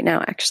play that right now,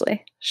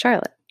 actually.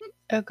 Charlotte.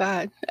 Oh,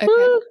 God.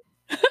 Okay.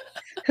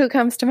 Who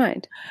comes to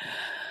mind?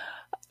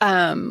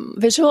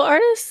 Visual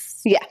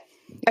artists? Yeah.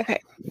 Okay.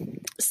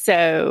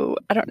 So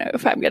I don't know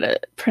if I'm going to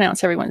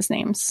pronounce everyone's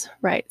names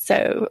right.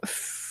 So,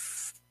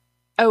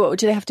 do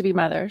they have to be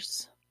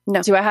mothers?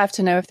 No. Do I have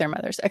to know if they're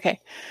mothers? Okay.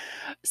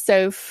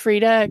 So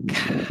Frida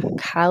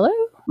Kahlo?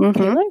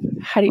 Mm-hmm.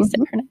 How do you say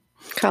her name?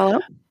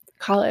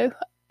 Kahlo.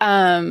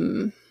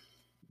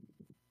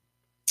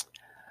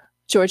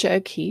 Georgia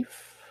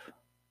O'Keeffe.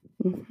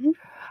 Mm-hmm.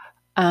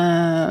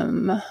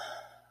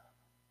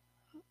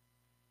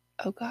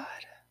 Oh God.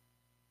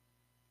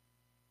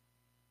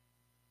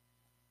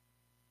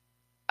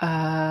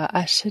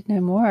 I should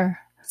know more.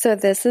 So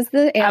this is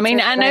the answer. I mean,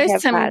 I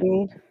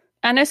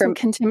know some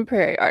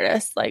contemporary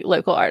artists, like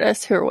local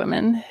artists who are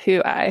women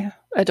who I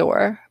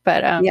adore,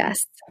 but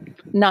yes,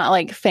 not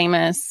like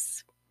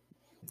famous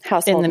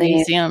household in the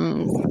names.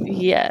 museums.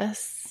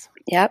 Yes.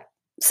 Yep.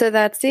 So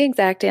that's the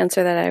exact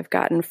answer that I've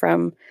gotten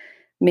from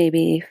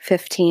maybe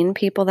 15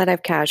 people that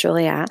I've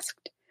casually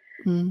asked.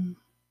 Mm.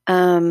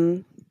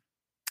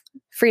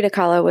 Frida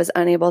Kahlo was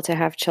unable to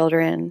have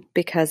children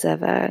because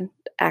of an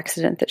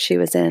accident that she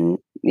was in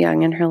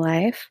young in her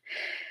life.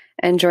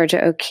 And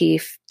Georgia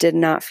O'Keeffe did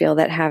not feel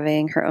that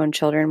having her own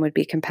children would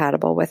be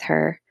compatible with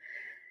her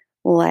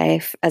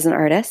life as an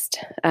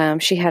artist.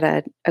 She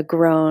had a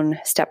grown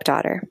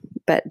stepdaughter,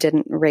 but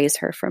didn't raise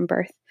her from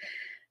birth.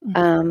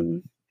 Mm-hmm.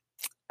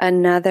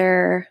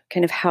 Another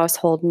kind of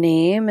household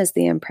name is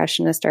the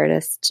Impressionist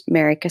artist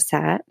Mary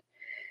Cassatt,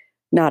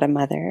 not a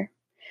mother.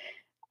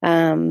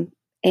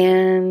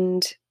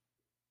 And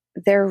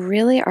there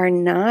really are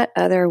not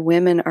other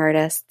women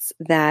artists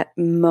that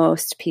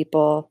most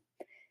people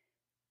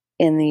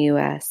in the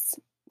U.S.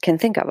 can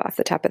think of off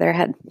the top of their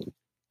head.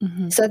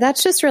 Mm-hmm. So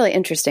that's just really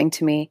interesting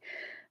to me.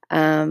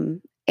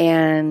 And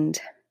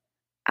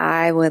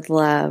I would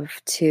love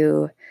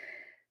to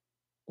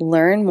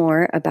learn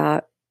more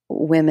about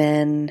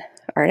women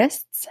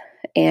artists,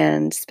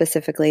 and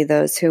specifically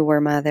those who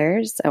were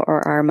mothers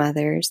or are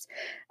mothers,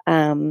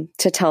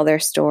 to tell their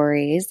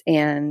stories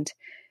and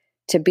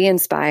to be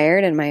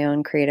inspired in my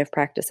own creative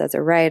practice as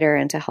a writer,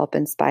 and to help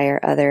inspire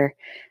other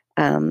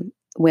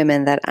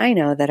women that I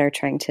know that are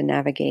trying to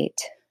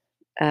navigate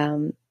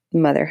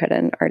motherhood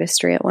and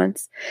artistry at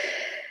once.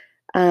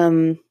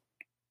 So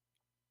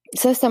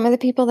some of the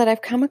people that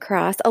I've come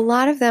across, a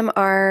lot of them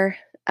are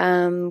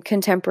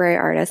contemporary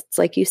artists,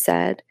 like you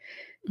said.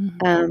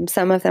 Mm-hmm.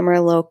 Some of them are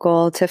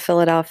local to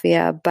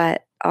Philadelphia,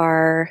 but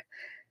are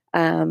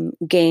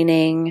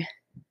gaining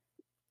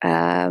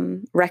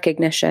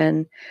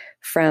recognition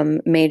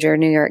from major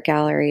New York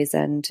galleries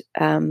and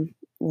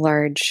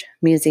large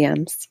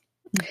museums.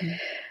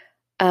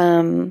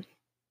 Mm-hmm.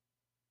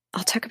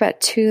 I'll talk about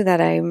two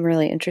that I'm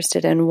really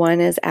interested in. One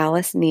is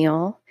Alice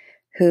Neel,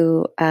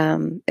 who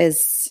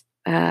is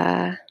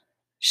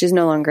she's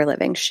no longer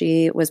living.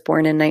 She was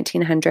born in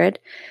 1900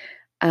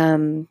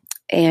 and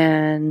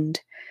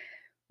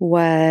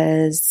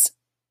was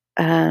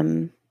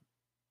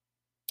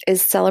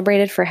is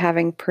celebrated for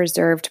having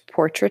preserved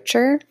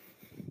portraiture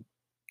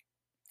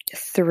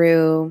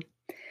through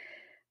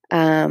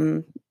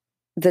the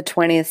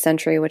 20th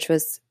century, which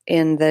was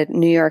in the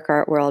New York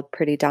art world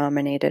pretty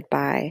dominated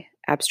by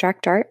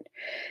abstract art.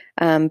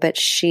 But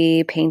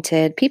she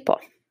painted people.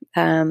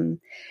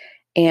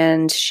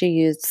 And she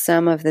used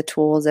some of the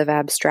tools of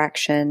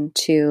abstraction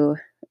to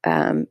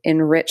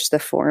enrich the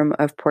form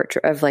of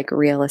like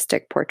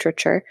realistic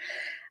portraiture.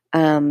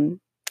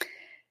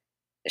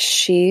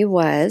 She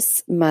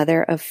was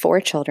mother of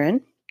 4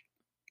 children.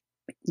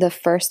 The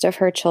first of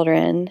her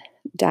children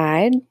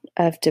died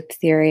of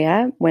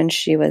diphtheria when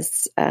she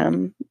was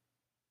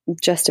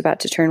just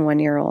about to turn 1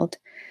 year old.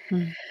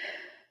 Mm.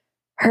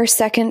 Her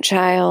second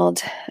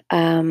child,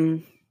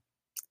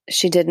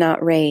 she did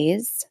not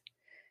raise,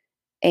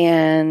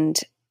 and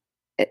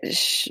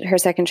her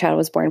second child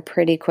was born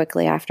pretty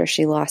quickly after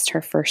she lost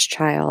her first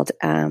child.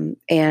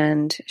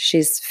 And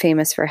she's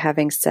famous for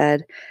having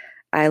said,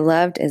 "I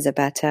loved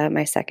Isabetta,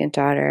 my second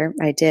daughter.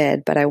 I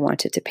did, but I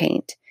wanted to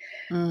paint."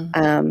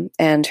 Mm.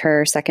 And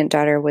her second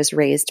daughter was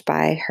raised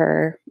by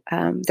her,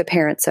 the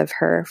parents of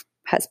her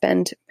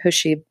husband, who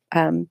she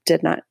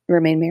did not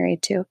remain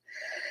married to.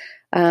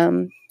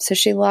 So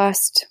she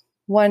lost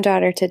one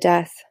daughter to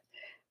death,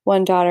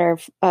 one daughter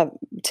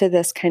to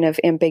this kind of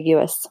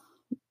ambiguous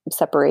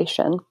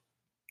separation.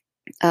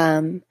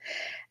 And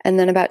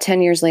then about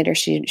 10 years later,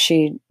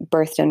 she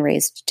birthed and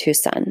raised 2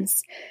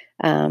 sons.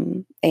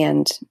 I'm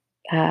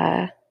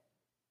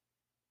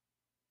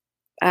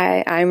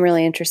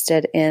really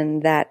interested in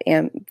that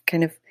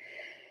kind of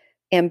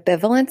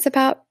ambivalence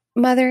about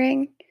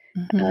mothering.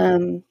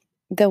 Mm-hmm.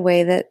 The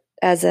way that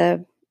as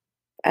a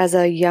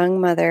young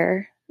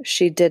mother,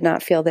 she did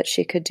not feel that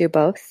she could do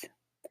both,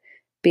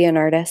 be an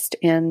artist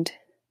and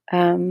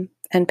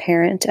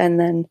parent. And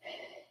then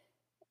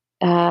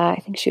I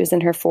think she was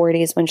in her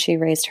 40s when she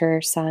raised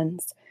her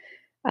sons.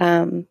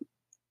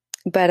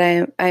 But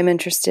I'm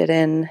interested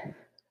in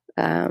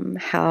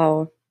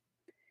how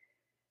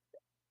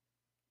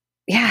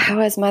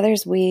as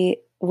mothers we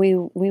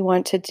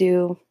want to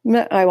do.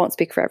 I won't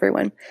speak for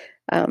everyone.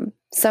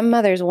 Some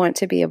mothers want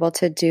to be able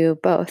to do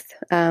both,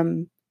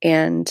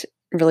 and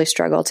really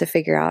struggle to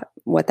figure out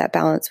what that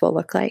balance will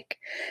look like.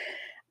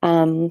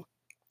 And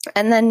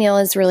then Neel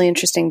is really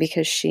interesting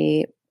because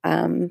she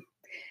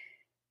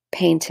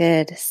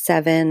painted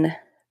 7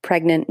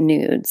 pregnant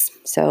nudes.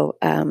 So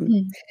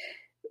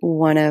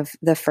one of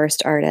the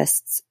first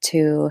artists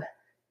to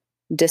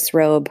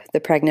disrobe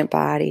the pregnant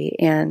body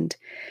and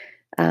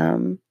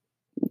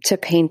to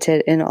paint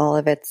it in all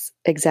of its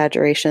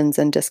exaggerations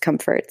and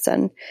discomforts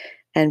and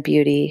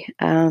beauty.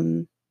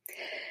 And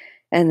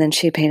then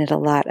she painted a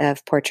lot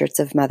of portraits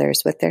of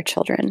mothers with their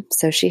children.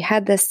 So she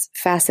had this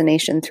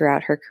fascination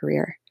throughout her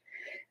career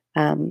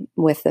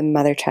with the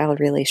mother-child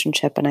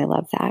relationship, and I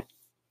love that.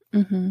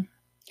 Mm-hmm.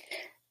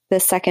 The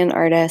second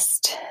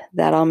artist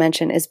that I'll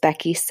mention is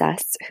Becky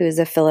Suss, who's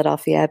a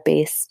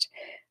Philadelphia-based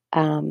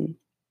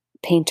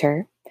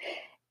painter.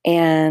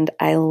 And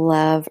I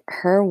love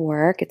her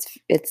work.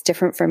 It's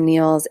different from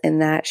Neel's in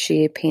that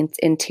she paints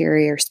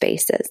interior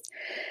spaces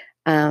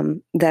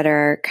that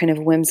are kind of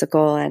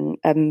whimsical and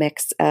a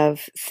mix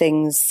of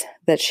things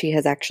that she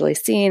has actually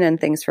seen and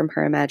things from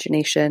her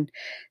imagination,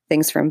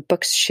 things from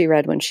books she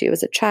read when she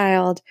was a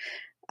child,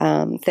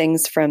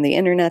 things from the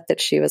internet that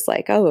she was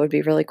like, "Oh, it would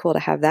be really cool to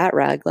have that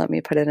rug. Let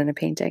me put it in a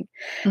painting."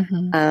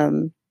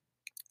 Mm-hmm.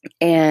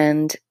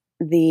 And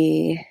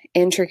the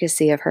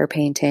intricacy of her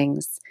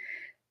paintings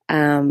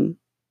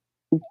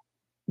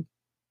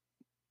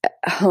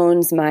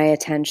hones my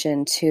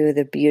attention to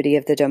the beauty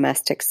of the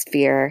domestic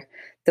sphere,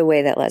 the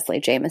way that Leslie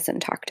Jamison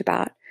talked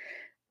about.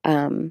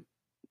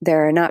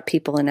 There are not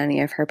people in any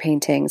of her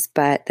paintings,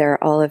 but there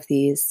are all of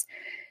these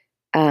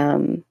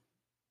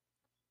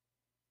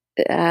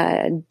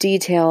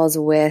details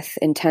with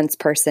intense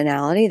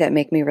personality that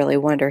make me really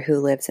wonder who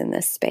lives in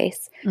this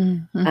space.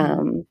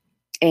 Mm-hmm.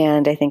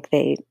 And I think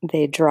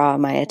they draw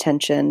my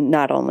attention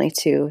not only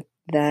to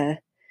the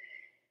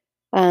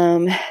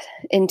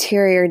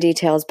interior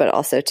details, but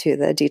also to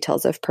the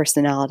details of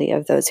personality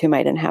of those who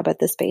might inhabit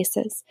the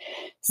spaces.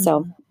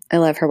 So I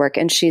love her work.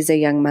 And she's a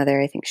young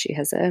mother. I think she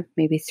has a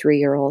maybe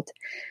 3-year-old.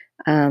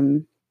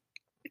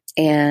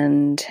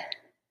 And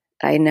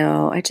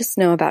I just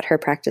know about her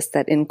practice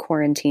that in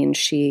quarantine,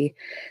 she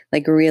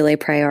like really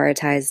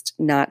prioritized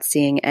not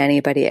seeing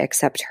anybody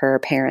except her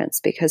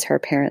parents, because her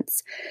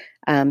parents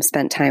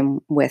spent time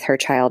with her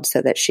child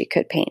so that she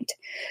could paint.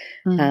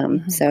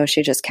 So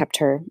she just kept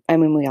her, I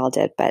mean, we all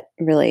did, but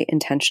really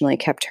intentionally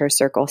kept her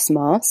circle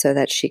small so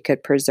that she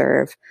could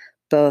preserve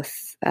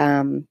both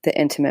the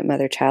intimate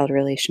mother-child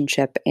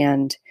relationship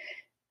and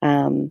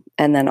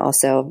then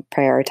also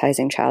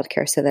prioritizing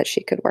childcare so that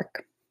she could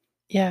work.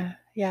 Yeah.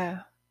 Yeah.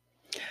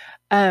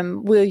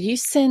 Will you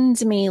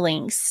send me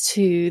links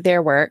to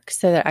their work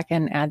so that I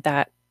can add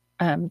that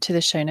to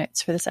the show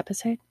notes for this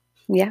episode?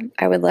 Yeah,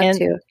 I would love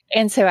to.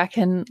 And so I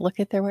can look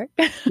at their work.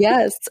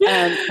 Yes.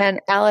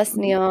 And Alice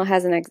Neel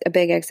has a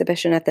big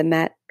exhibition at the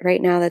Met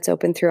right now that's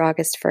open through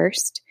August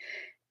 1st.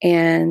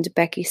 And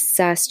Becky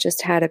Suss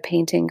just had a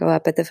painting go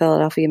up at the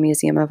Philadelphia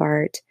Museum of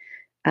Art.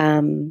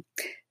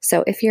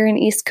 So if you're an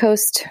East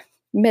Coast,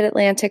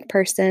 Mid-Atlantic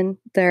person,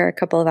 there are a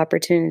couple of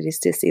opportunities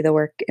to see the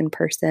work in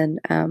person,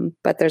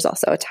 but there's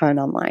also a ton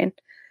online.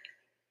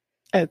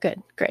 Oh,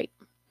 good. Great.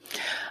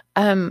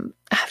 I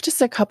have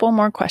just a couple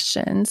more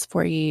questions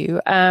for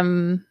you.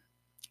 I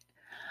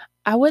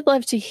would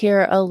love to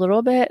hear a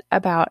little bit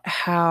about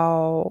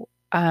how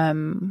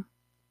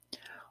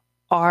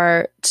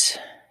art,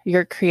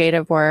 your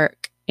creative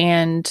work,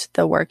 and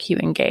the work you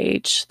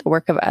engage, the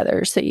work of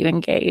others that you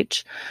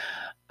engage,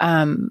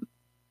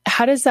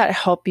 how does that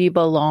help you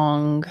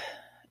belong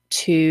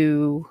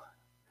to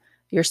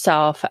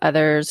yourself,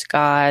 others,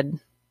 God,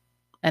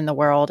 and the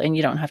world? And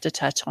you don't have to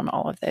touch on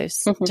all of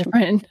those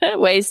different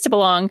ways to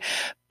belong,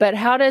 but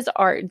how does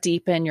art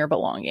deepen your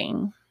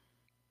belonging?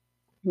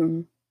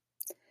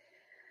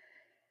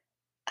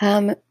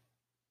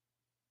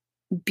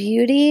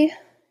 Beauty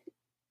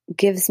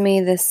gives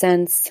me the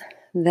sense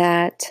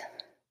that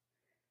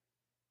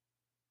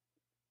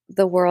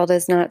the world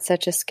is not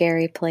such a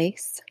scary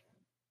place.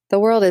 The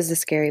world is a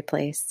scary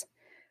place.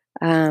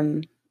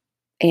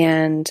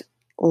 And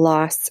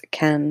loss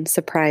can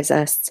surprise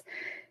us,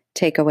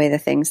 take away the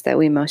things that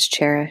we most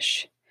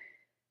cherish.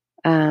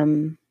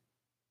 And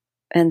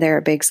there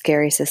are big,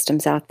 scary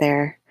systems out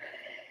there.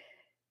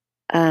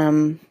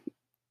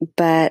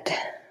 But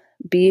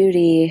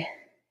beauty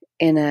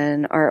in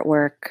an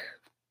artwork,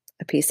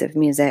 a piece of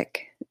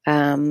music,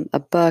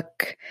 a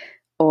book,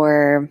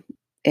 or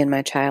in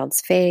my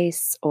child's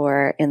face,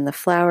 or in the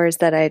flowers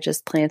that I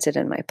just planted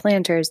in my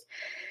planters,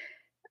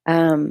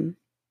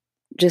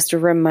 just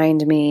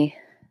remind me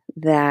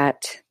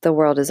that the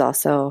world is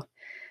also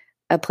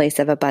a place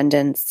of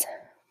abundance,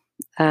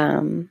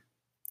 a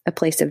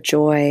place of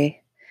joy,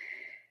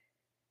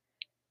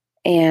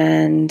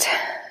 and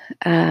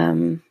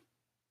a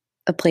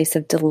place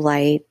of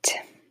delight.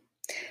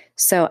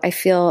 So I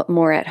feel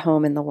more at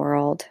home in the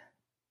world,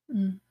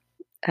 in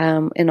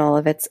all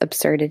of its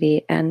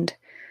absurdity and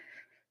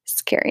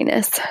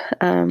scariness,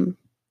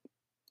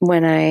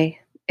 when I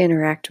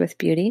interact with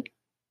beauty.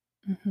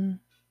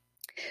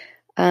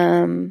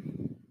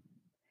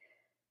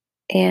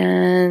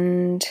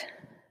 And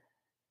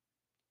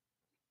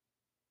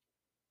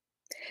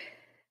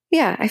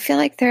yeah, I feel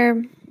like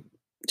they're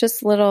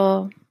just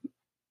little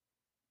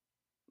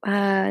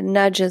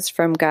nudges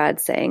from God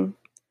saying,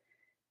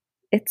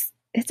 it's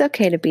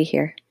okay to be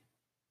here.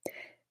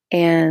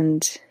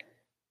 And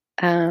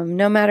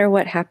no matter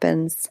what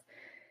happens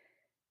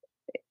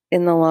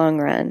in the long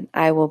run,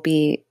 I will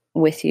be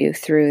with you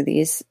through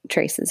these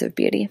traces of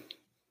beauty.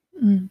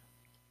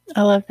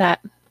 I love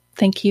that.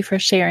 Thank you for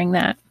sharing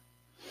that.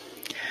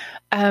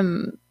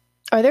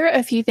 Are there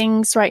a few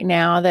things right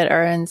now that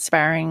are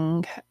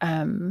inspiring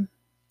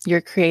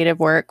your creative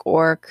work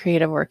or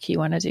creative work you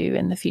want to do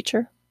in the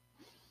future?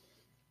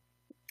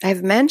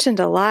 I've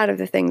mentioned a lot of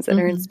the things that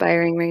are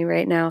inspiring me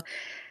right now.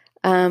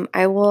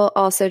 I will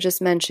also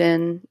just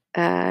mention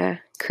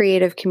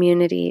creative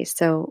community.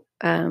 So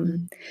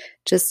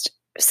just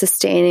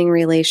sustaining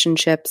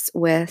relationships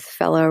with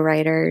fellow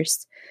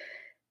writers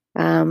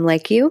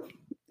like you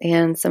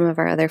and some of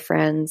our other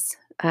friends,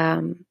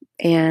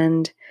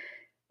 and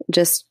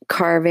just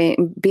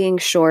being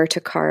sure to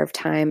carve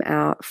time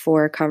out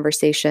for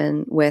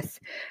conversation with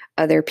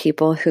other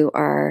people who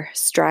are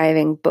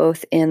striving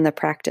both in the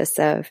practice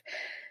of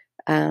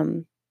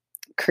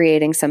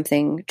creating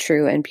something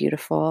true and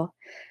beautiful,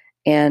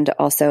 and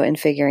also in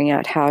figuring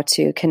out how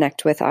to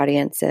connect with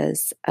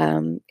audiences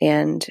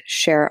and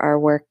share our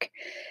work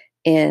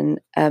in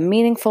a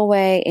meaningful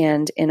way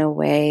and in a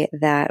way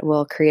that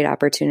will create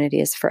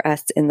opportunities for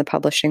us in the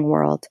publishing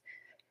world.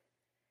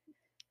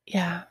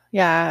 Yeah.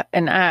 Yeah.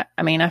 And I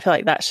mean, I feel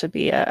like that should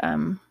be a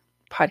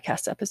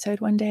podcast episode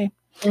one day.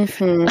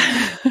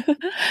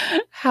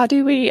 How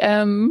do we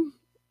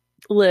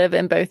live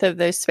in both of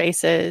those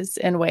spaces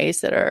in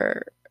ways that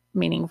are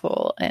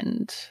meaningful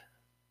and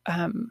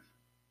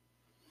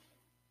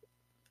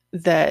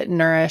that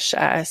nourish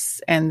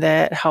us and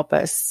that help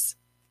us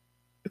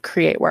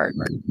create work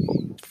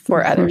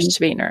for others to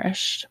be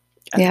nourished.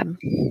 Yeah.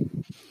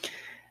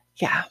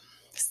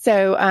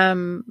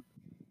 So,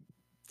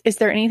 is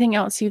there anything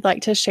else you'd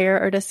like to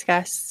share or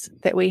discuss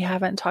that we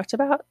haven't talked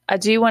about? I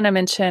do want to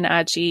mention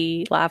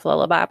IG Live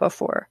Lullaby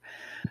before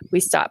we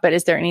stop, but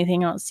is there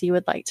anything else you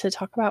would like to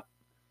talk about?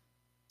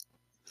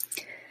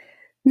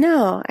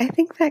 No, I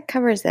think that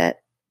covers it.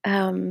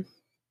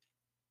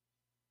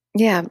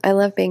 Yeah, I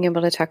love being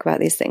able to talk about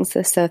these things.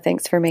 So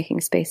thanks for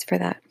making space for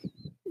that.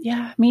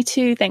 Yeah, me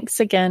too. Thanks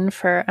again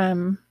for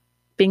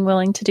being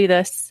willing to do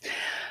this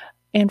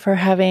and for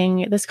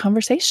having this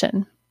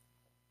conversation.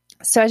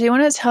 So I do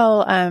want to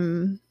tell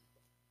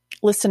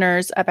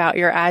listeners about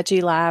your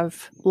IG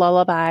Live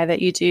Lullaby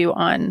that you do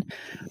on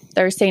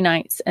Thursday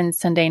nights and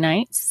Sunday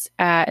nights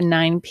at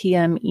 9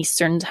 p.m.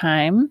 Eastern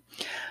Time.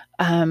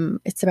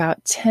 It's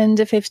about 10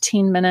 to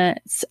 15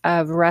 minutes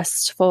of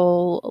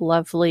restful,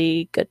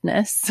 lovely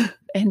goodness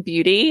and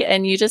beauty,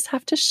 and you just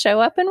have to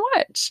show up and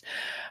watch.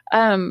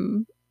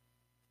 And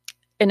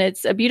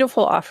it's a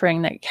beautiful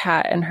offering that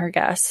Kat and her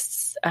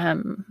guests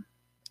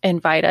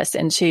invite us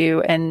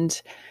into. And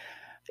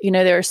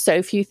there are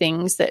so few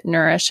things that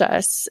nourish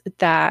us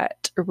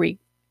that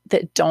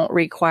don't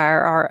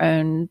require our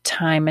own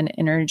time and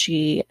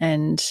energy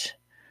and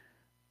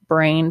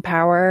brain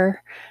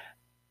power.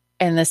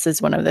 And this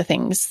is one of the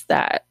things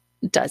that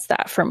does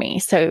that for me.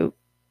 So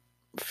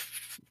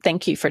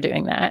thank you for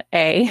doing that.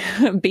 A.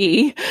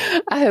 B,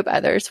 I hope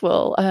others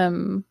will,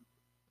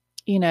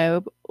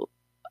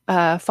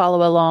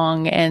 follow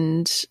along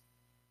and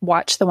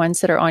watch the ones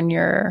that are on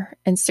your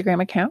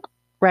Instagram account,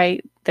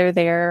 right? They're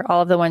there,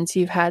 all of the ones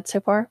you've had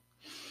so far.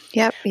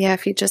 Yep. Yeah.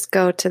 If you just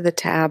go to the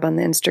tab on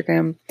the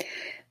Instagram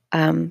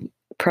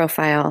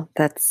profile,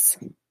 that's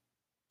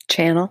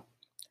channel,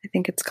 I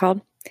think it's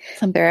called.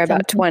 There are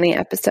about 20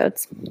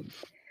 episodes.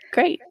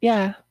 Great.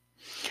 Yeah.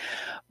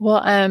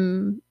 Well, I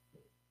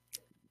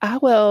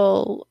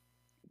will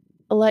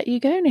let you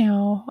go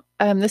now.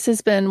 This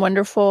has been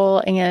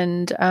wonderful.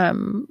 And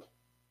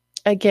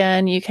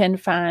again, you can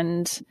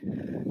find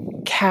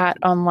Kat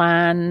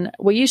online.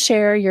 Will you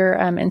share your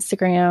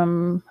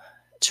Instagram,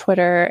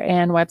 Twitter,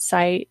 and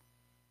website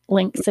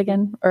links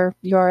again, or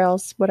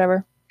URLs,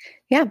 whatever?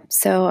 Yeah.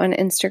 So on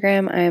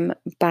Instagram, I'm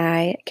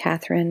by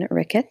Catherine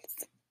Ricketts.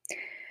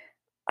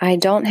 I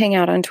don't hang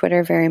out on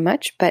Twitter very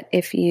much, but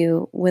if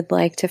you would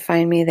like to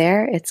find me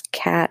there, it's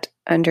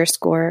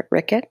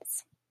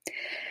cat_Ricketts.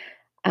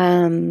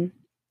 And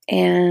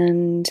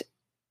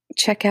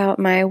check out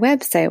my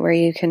website where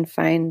you can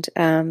find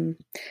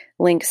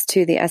links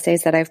to the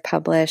essays that I've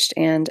published.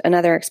 And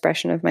another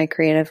expression of my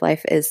creative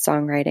life is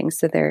songwriting.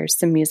 So there's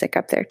some music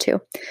up there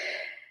too.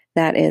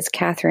 That is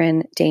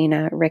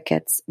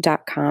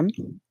CatherineDanaRicketts.com.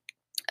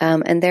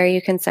 And there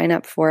you can sign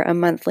up for a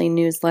monthly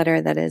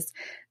newsletter that is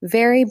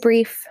very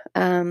brief,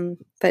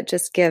 but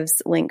just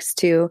gives links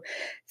to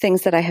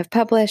things that I have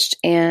published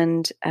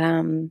and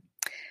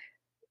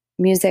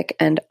music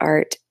and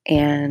art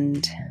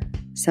and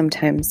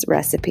sometimes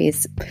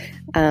recipes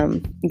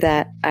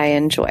that I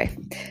enjoy.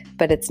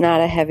 But it's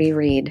not a heavy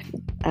read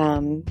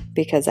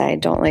because I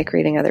don't like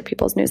reading other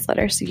people's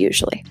newsletters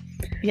usually.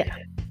 Yeah.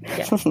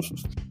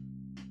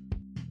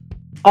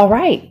 All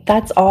right,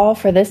 that's all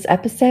for this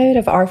episode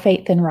of Our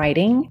Faith in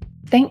Writing.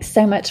 Thanks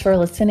so much for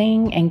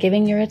listening and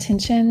giving your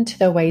attention to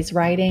the ways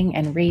writing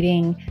and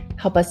reading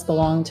help us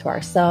belong to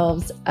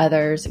ourselves,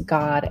 others,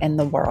 God, and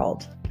the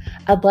world.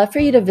 I'd love for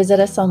you to visit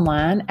us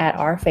online at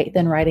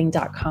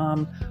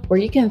ourfaithinwriting.com, where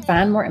you can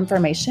find more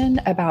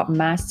information about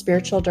my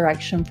spiritual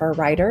direction for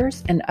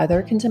writers and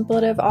other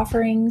contemplative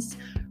offerings,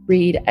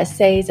 read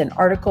essays and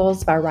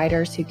articles by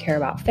writers who care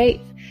about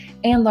faith,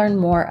 and learn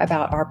more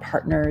about our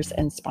partners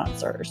and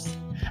sponsors.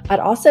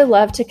 I'd also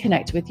love to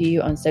connect with you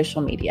on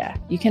social media.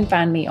 You can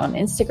find me on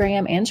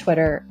Instagram and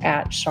Twitter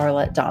at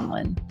Charlotte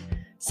Donlin.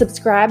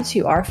 Subscribe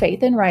to Our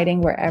Faith in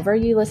Writing wherever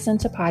you listen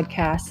to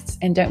podcasts,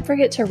 and don't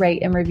forget to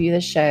rate and review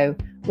the show,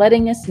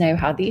 letting us know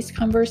how these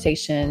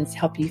conversations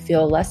help you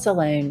feel less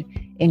alone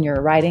in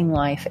your writing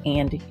life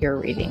and your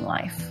reading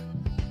life.